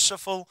and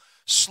merciful,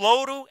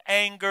 slow to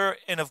anger,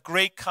 and of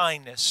great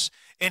kindness,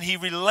 and he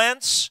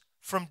relents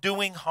from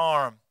doing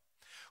harm.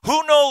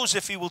 Who knows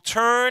if he will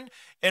turn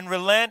and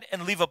relent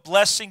and leave a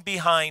blessing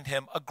behind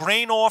him, a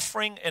grain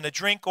offering and a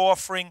drink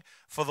offering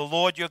for the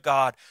Lord your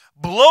God.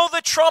 Blow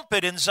the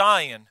trumpet in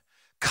Zion,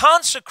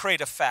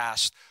 consecrate a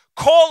fast,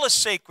 call a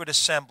sacred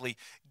assembly,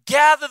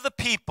 gather the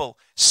people,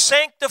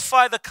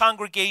 sanctify the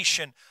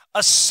congregation,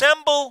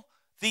 assemble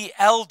the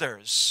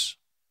elders.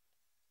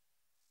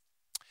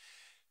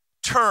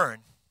 Turn.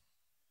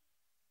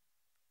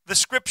 The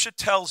Scripture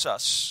tells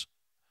us,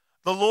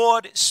 the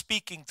Lord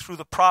speaking through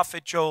the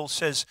prophet Joel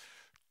says,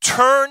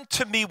 turn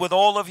to me with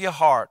all of your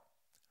heart,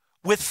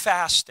 with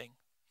fasting.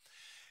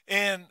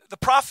 And the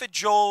prophet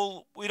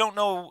Joel, we don't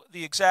know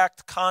the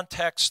exact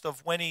context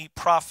of when he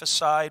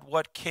prophesied,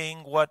 what king,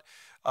 what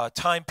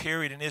time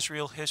period in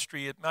Israel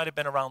history. It might have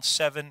been around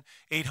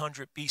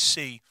 800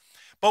 BC.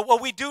 But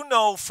what we do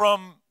know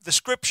from the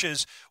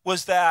scriptures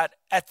was that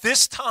at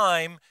this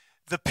time,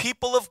 the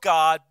people of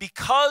God,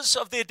 because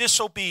of their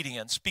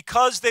disobedience,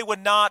 because they were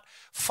not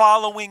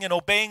following and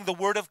obeying the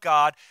word of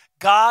God,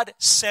 God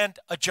sent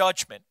a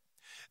judgment.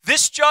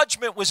 This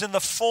judgment was in the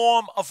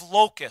form of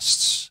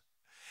locusts.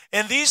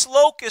 And these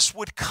locusts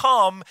would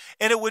come,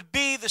 and it would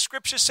be, the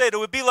scriptures say, it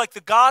would be like the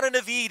Garden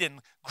of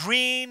Eden,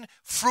 green,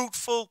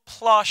 fruitful,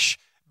 plush,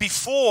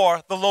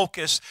 before the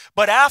locusts.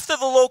 But after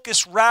the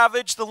locusts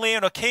ravaged the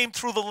land or came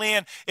through the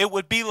land, it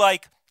would be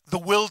like the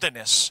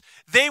wilderness.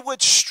 They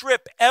would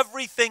strip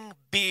everything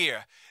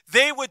bare.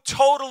 They would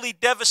totally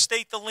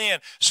devastate the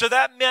land. So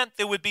that meant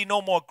there would be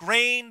no more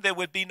grain, there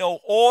would be no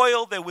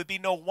oil, there would be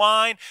no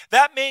wine.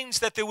 That means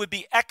that there would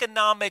be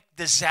economic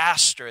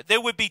disaster. There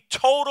would be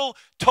total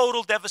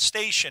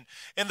devastation.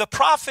 And the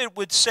prophet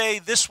would say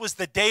this was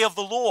the day of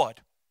the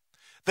Lord.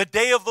 The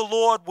day of the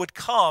Lord would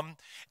come,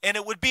 and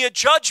it would be a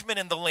judgment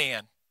in the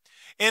land.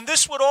 And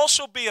this would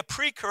also be a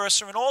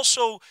precursor, and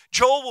also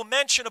Joel will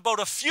mention about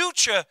a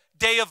future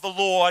day of the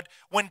Lord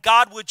when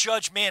God would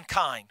judge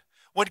mankind,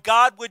 when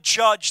God would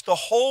judge the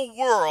whole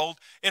world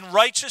in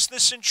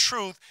righteousness and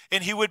truth,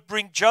 and he would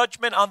bring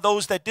judgment on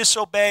those that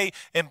disobey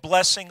and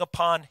blessing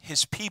upon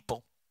his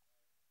people.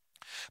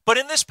 But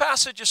in this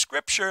passage of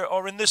Scripture,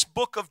 or in this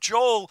book of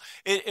Joel,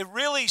 it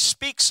really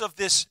speaks of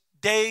this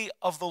day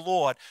of the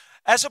Lord,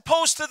 as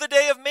opposed to the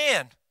day of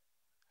man.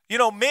 You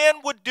know, man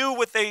would do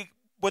what they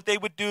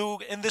would do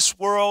in this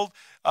world.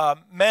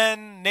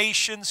 Men,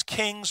 nations,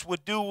 kings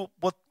would do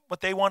what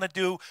they want to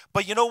do.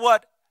 But you know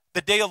what?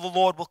 The day of the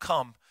Lord will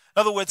come.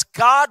 In other words,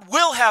 God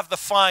will have the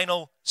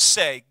final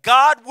say.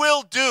 God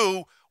will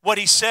do what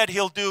he said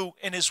he'll do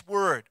in his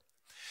word.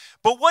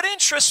 But what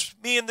interests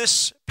me in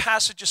this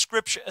passage of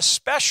Scripture,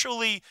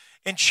 especially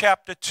in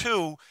chapter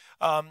 2,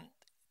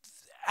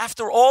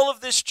 after all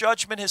of this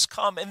judgment has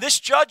come, and this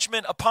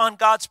judgment upon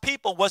God's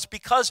people was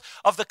because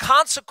of the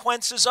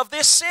consequences of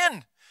their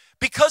sin,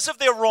 because of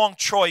their wrong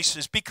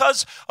choices,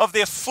 because of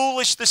their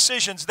foolish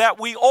decisions that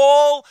we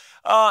all,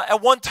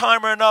 at one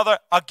time or another,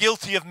 are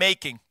guilty of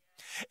making.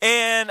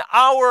 And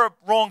our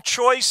wrong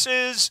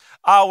choices,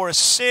 our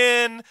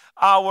sin,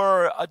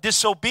 our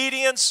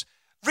disobedience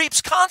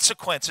reaps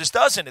consequences,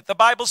 doesn't it? The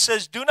Bible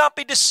says, do not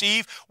be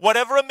deceived.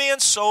 Whatever a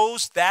man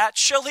sows, that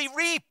shall he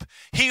reap.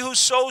 He who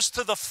sows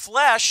to the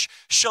flesh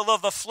shall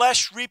of the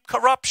flesh reap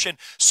corruption.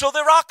 So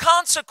there are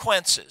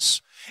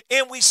consequences.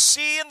 And we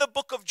see in the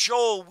book of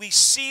Joel, we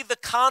see the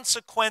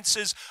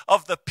consequences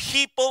of the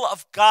people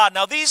of God.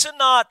 Now, these are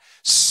not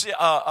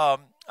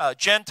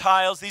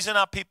Gentiles. These are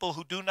not people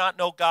who do not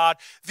know God.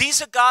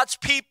 These are God's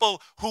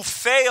people who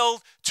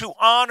failed to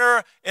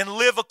honor and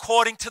live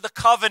according to the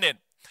covenant.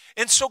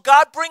 And so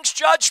God brings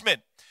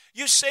judgment.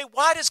 You say,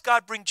 why does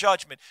God bring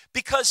judgment?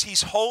 Because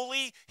he's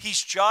holy,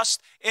 he's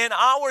just, and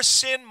our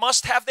sin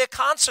must have their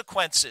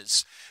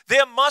consequences.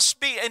 There must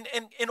be, and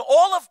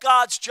all of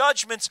God's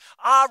judgments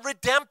are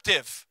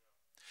redemptive.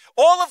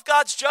 All of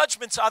God's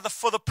judgments are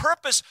for the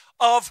purpose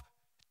of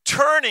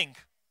turning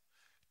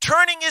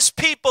his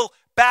people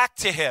back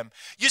to him.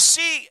 You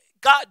see,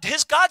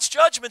 God's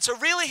judgments are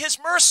really his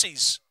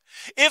mercies.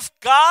 If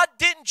God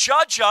didn't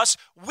judge us,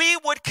 we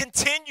would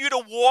continue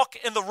to walk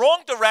in the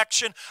wrong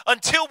direction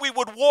until we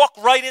would walk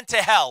right into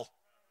hell.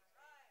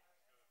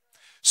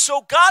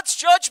 So God's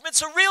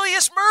judgments are really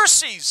his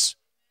mercies,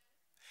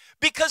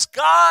 because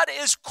God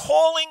is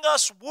calling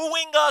us,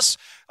 wooing us,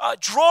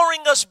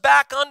 drawing us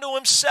back unto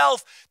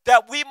himself,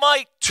 that we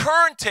might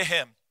turn to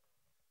him.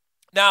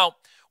 Now,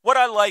 what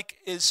I like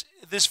is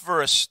this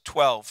verse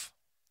 12.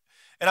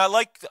 And I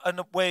like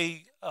the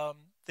way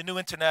the New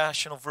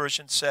International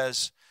Version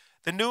says.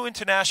 The New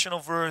International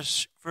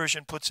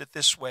Version puts it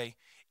this way: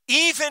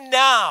 even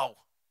now,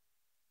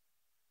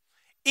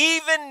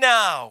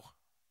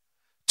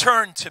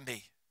 turn to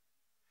me.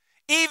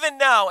 Even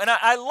now. And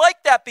I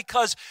like that,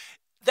 because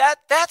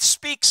that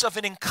speaks of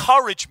an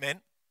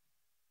encouragement.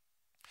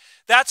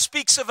 That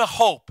speaks of a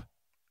hope.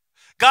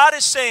 God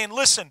is saying,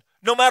 listen,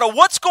 no matter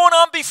what's going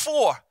on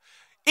before,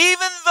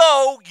 even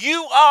though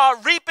you are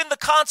reaping the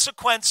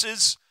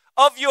consequences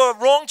of your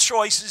wrong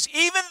choices,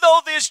 even though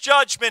there's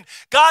judgment,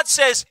 God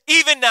says,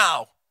 even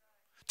now,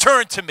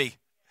 turn to me.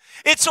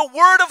 It's a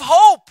word of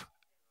hope.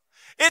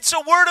 It's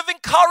a word of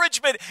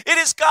encouragement. It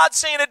is God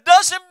saying, it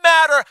doesn't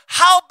matter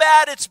how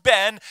bad it's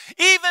been,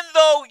 even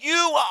though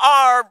you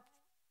are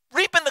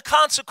reaping the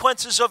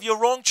consequences of your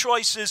wrong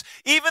choices,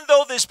 even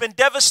though there's been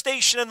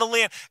devastation in the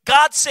land,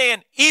 God's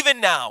saying, even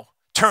now,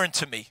 turn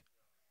to me.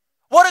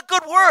 What a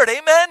good word,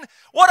 amen?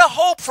 What a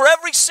hope for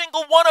every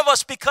single one of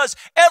us, because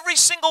every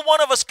single one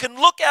of us can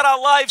look at our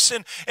lives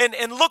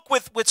and look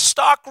with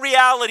stark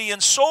reality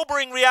and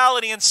sobering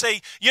reality and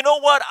say, you know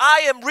what,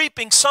 I am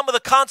reaping some of the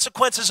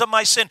consequences of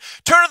my sin.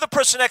 Turn to the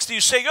person next to you,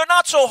 say, you're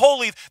not so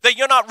holy that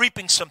you're not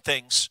reaping some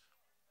things.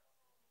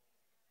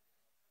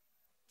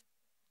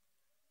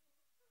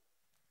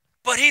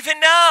 But even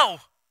now,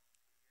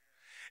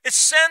 a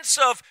sense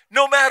of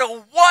no matter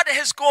what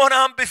has gone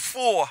on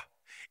before,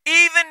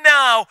 even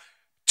now,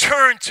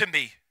 turn to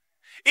me.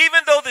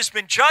 Even though there's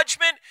been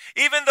judgment,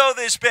 even though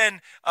there's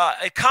been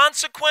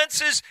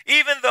consequences,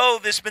 even though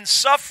there's been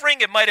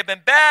suffering, it might have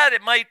been bad,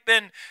 it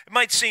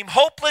might seem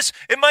hopeless,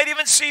 it might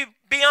even seem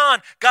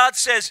beyond. God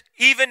says,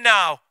 even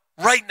now,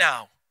 right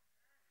now,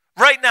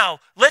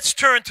 let's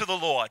turn to the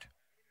Lord.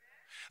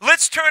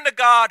 Let's turn to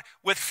God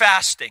with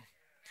fasting,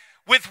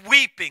 with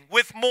weeping,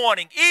 with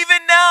mourning.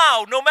 Even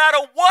now, no matter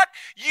what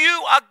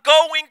you are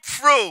going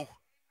through,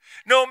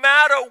 no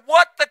matter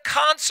what the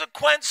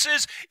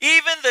consequences,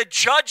 even the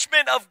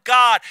judgment of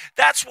God.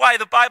 That's why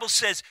the Bible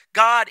says,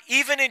 God,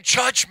 even in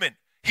judgment,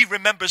 he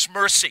remembers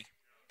mercy.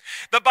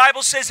 The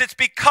Bible says it's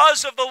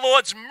because of the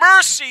Lord's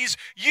mercies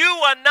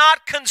you are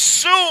not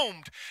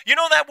consumed. You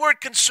know that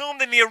word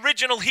consumed in the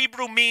original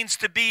Hebrew means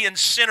to be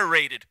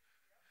incinerated.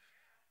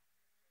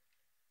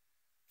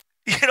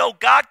 You know,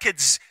 God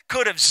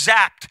could have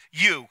zapped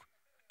you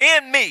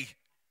and me.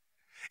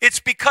 It's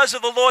because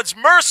of the Lord's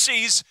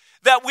mercies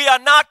that we are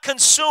not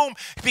consumed,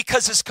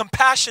 because his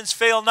compassions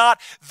fail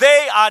not.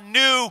 They are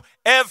new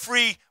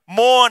every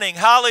morning.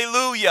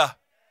 Hallelujah.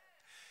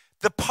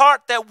 The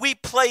part that we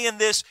play in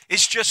this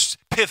is just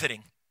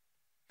pivoting.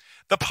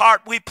 The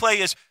part we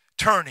play is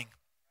turning.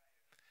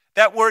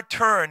 That word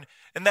turn,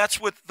 and that's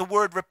what the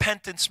word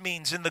repentance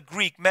means in the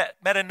Greek,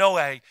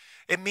 metanoia.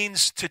 It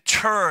means to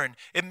turn.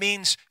 It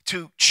means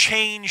to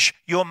change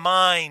your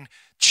mind,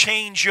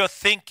 change your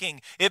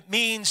thinking. It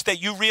means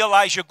that you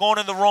realize you're going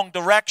in the wrong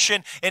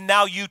direction, and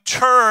now you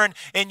turn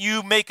and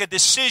you make a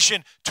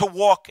decision to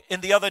walk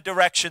in the other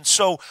direction.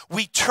 So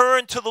we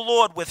turn to the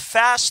Lord with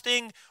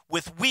fasting,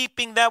 with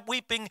weeping. That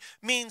weeping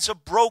means a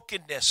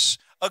brokenness,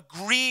 a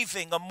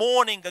grieving, a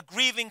mourning, a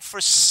grieving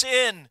for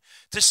sin,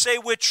 to say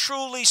we're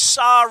truly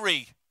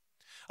sorry.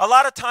 A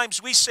lot of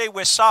times we say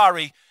we're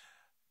sorry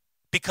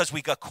because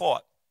we got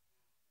caught.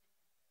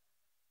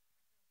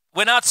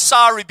 We're not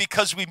sorry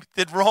because we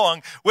did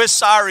wrong. We're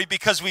sorry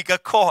because we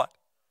got caught.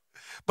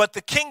 But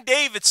the King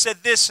David said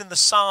this in the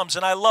Psalms,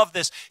 and I love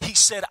this. He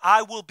said,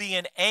 I will be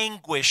in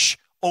anguish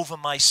over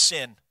my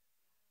sin.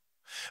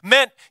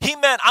 He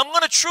meant I'm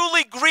going to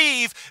truly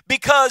grieve,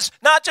 because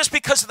not just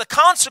because of the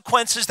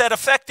consequences that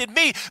affected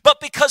me, but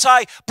because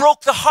I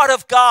broke the heart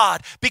of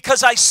God,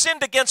 because I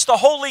sinned against the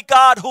holy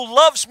God who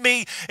loves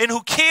me and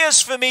who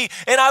cares for me,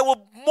 and I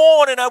will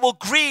mourn and I will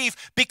grieve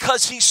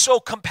because he's so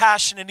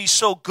compassionate, he's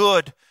so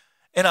good,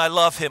 and I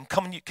love him.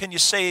 Can you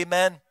say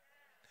amen?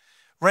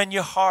 Rend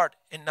your heart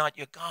and not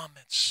your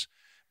garments,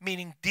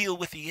 meaning deal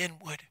with the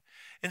inward.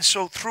 And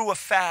so through a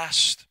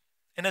fast,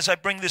 and as I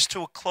bring this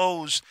to a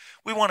close,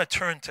 we want to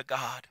turn to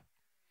God.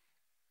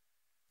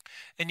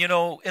 And you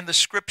know, in the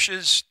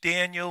scriptures,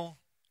 Daniel,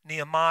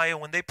 Nehemiah,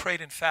 when they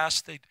prayed and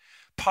fasted,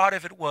 part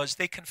of it was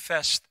they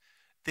confessed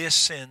their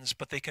sins,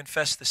 but they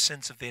confessed the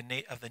sins of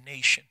the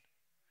nation.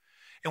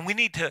 And we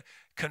need to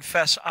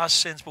confess our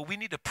sins, but we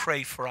need to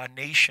pray for our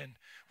nation.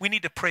 We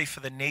need to pray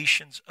for the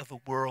nations of the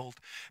world,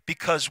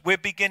 because we're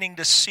beginning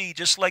to see,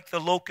 just like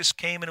the locust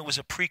came and it was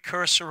a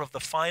precursor of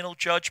the final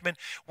judgment,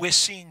 we're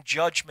seeing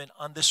judgment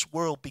on this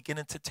world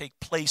beginning to take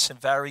place in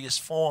various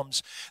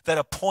forms that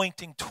are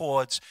pointing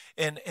towards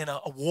and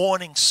are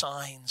warning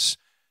signs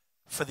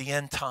for the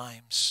end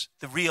times,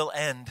 the real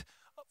end,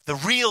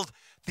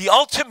 the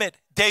ultimate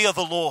day of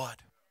the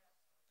Lord.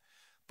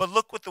 But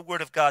look what the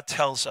Word of God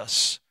tells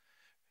us.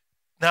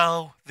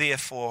 Now,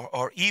 therefore,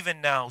 or even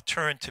now,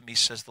 turn to me,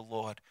 says the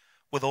Lord,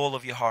 with all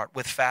of your heart,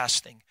 with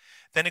fasting.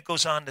 Then it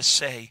goes on to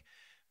say,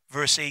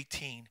 verse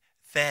 18,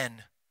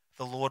 then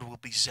the Lord will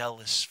be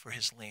zealous for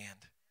his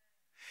land.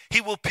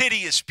 He will pity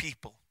his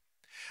people.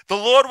 The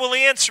Lord will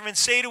answer and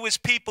say to his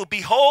people,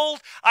 behold,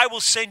 I will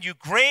send you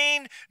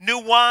grain, new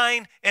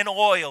wine, and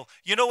oil.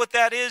 You know what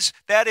that is?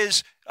 That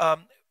is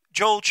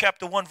Joel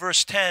chapter 1,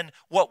 verse 10,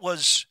 what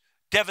was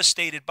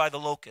devastated by the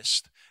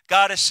locust.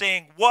 God is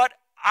saying, what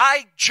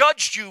I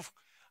judged you,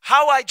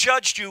 how I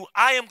judged you,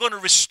 I am going to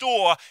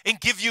restore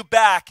and give you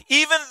back.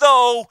 Even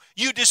though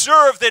you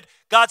deserved it,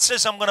 God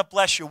says, I'm going to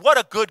bless you. What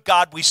a good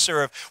God we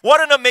serve.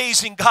 What an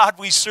amazing God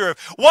we serve.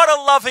 What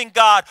a loving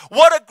God.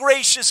 What a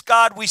gracious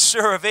God we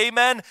serve.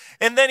 Amen.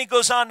 And then he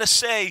goes on to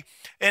say,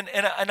 and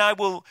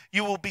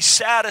you will be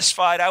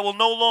satisfied. I will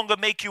no longer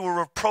make you a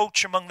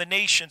reproach among the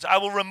nations. I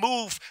will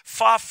remove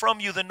far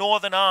from you the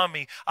northern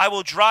army. I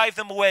will drive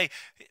them away.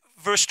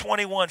 Verse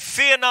 21,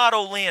 fear not,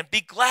 O land,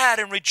 be glad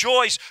and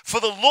rejoice,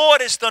 for the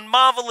Lord has done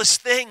marvelous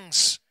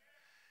things.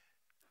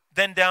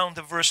 Then down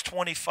to verse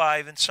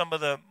 25, and some of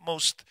the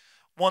most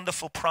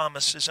wonderful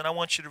promises, and I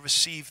want you to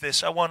receive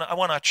this. I want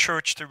our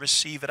church to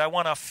receive it. I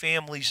want our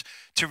families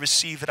to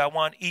receive it. I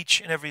want each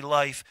and every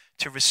life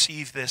to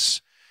receive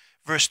this.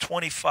 Verse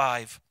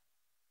 25,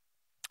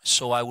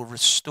 so I will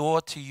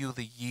restore to you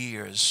the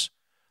years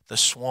the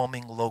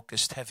swarming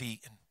locust have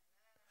eaten.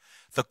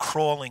 The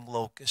crawling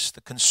locust,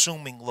 the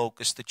consuming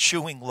locust, the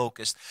chewing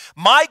locust,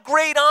 my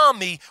great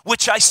army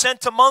which I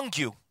sent among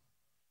you.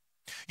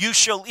 You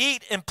shall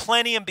eat in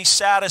plenty and be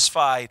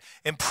satisfied,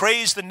 and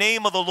praise the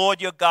name of the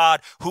Lord your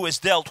God, who has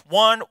dealt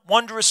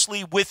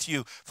wondrously with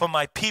you, for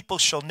my people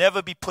shall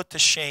never be put to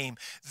shame.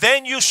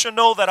 Then you shall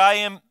know that I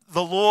am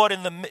the Lord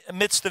in the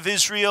midst of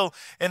Israel,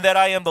 and that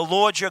I am the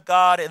Lord your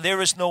God, and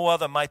there is no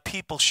other. My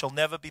people shall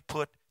never be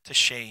put to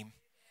shame.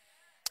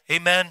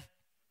 Amen.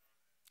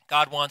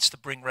 God wants to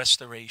bring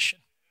restoration.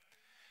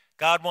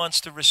 God wants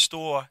to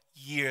restore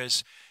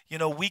years. You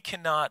know, we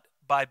cannot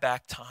buy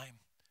back time.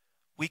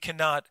 We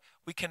cannot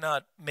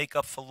make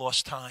up for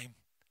lost time.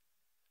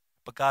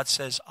 But God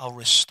says, I'll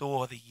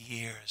restore the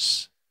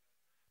years.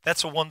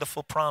 That's a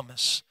wonderful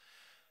promise.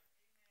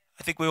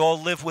 I think we all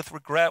live with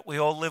regret. We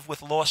all live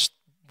with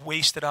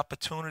wasted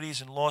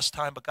opportunities and lost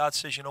time. But God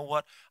says, you know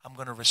what? I'm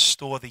going to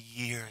restore the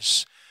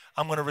years.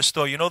 I'm going to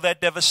restore. You know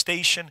that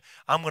devastation?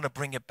 I'm going to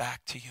bring it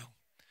back to you.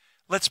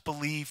 Let's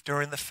believe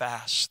during the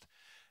fast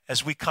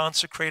as we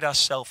consecrate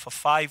ourselves for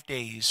 5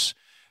 days.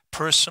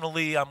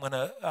 Personally, I'm going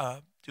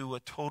to do a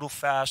total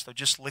fast of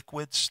just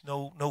liquids,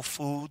 no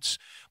foods.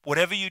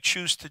 Whatever you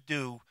choose to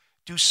do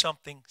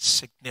something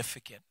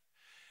significant.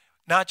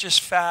 Not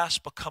just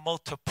fast, but come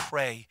out to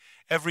pray.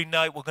 Every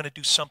night we're going to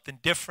do something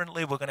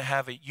differently. We're going to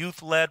have it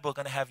youth-led. We're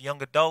going to have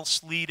young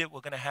adults lead it. We're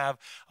going to have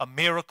a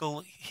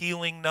miracle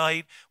healing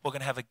night. We're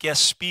going to have a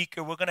guest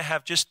speaker. We're going to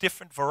have just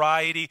different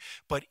variety.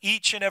 But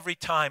each and every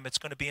time it's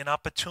going to be an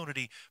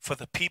opportunity for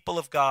the people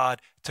of God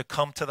to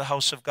come to the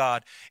house of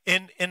God.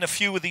 In a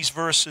few of these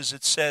verses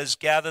it says,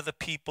 gather the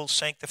people,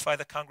 sanctify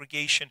the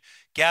congregation,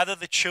 gather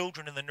the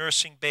children and the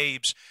nursing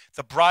babes.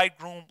 The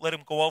bridegroom, let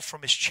him go out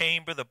from his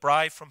chamber, the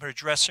bride from her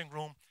dressing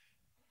room.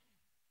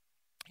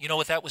 You know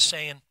what that was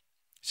saying?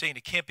 Saying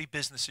it can't be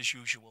business as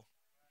usual.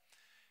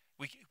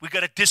 We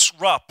got to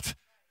disrupt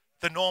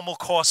the normal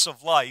course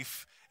of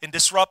life and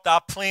disrupt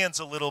our plans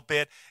a little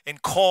bit and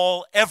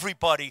call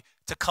everybody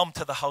to come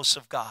to the house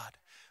of God.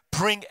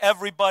 Bring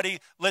everybody.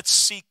 Let's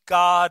seek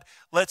God.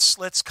 Let's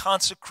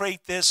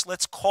consecrate this.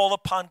 Let's call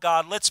upon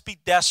God. Let's be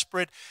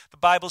desperate. The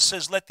Bible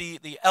says, let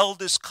the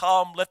elders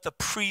come. Let the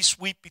priests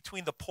weep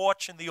between the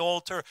porch and the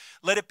altar.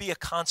 Let it be a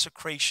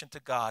consecration to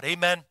God.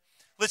 Amen.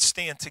 Let's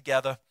stand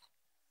together.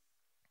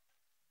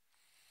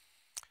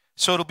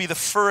 So it'll be the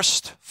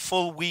first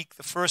full week,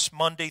 the first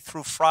Monday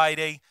through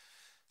Friday,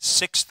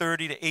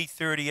 6:30 to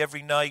 8:30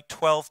 every night,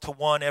 12 to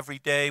 1 every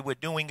day. We're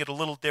doing it a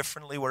little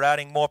differently. We're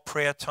adding more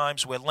prayer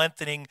times. We're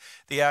lengthening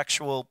the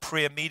actual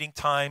prayer meeting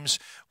times.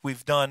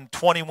 We've done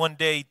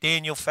 21-day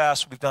Daniel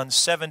fast. We've done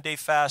 7-day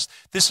fast.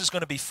 This is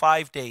going to be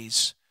 5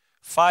 days,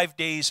 5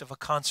 days of a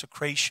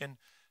consecration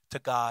to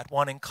God. I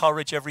want to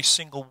encourage every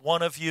single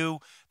one of you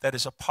that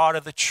is a part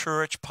of the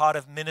church, part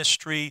of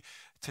ministry,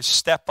 to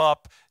step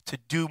up, to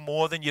do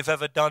more than you've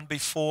ever done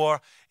before.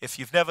 If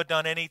you've never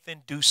done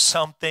anything, do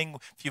something.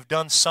 If you've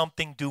done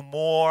something, do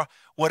more.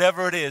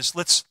 Whatever it is,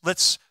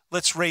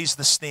 let's raise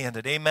the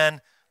standard. Amen.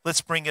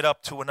 Let's bring it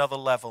up to another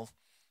level.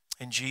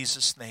 In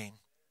Jesus' name.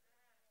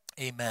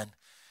 Amen.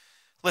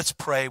 Let's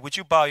pray. Would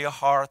you bow your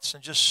hearts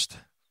and just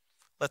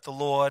let the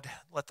Lord,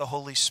 let the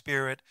Holy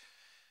Spirit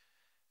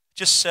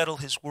just settle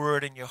His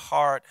word in your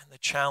heart and the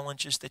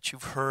challenges that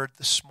you've heard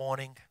this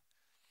morning.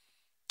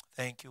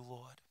 Thank you,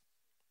 Lord.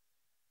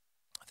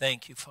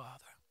 Thank you,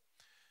 Father.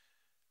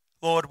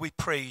 Lord, we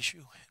praise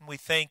you and we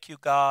thank you,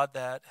 God,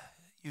 that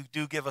you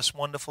do give us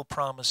wonderful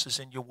promises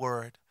in your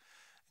word.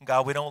 And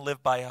God, we don't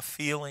live by our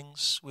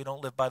feelings. We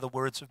don't live by the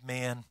words of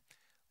man.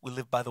 We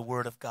live by the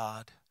word of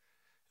God.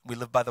 We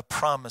live by the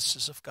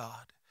promises of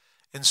God.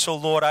 And so,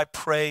 Lord, I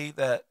pray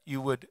that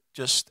you would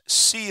just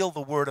seal the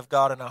word of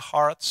God in our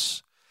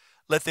hearts.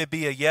 Let there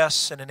be a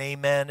yes and an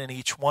amen in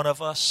each one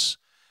of us.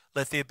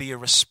 Let there be a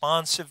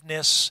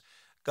responsiveness,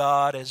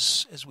 God,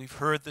 as we've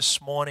heard this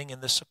morning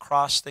in this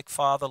acrostic,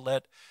 Father,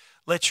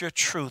 let your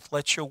truth,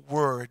 let your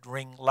word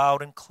ring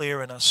loud and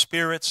clear in our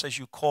spirits as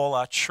you call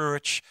our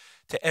church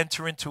to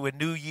enter into a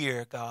new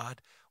year,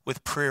 God,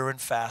 with prayer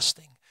and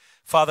fasting.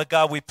 Father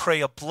God, we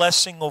pray a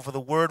blessing over the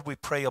word. We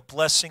pray a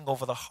blessing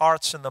over the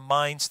hearts and the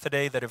minds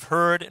today that have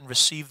heard and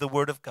received the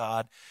word of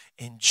God.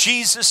 In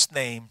Jesus'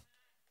 name,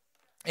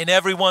 and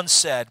everyone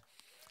said,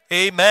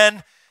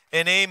 amen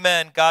and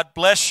amen. God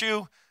bless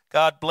you.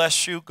 God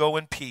bless you. Go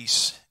in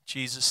peace. In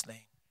Jesus'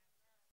 name.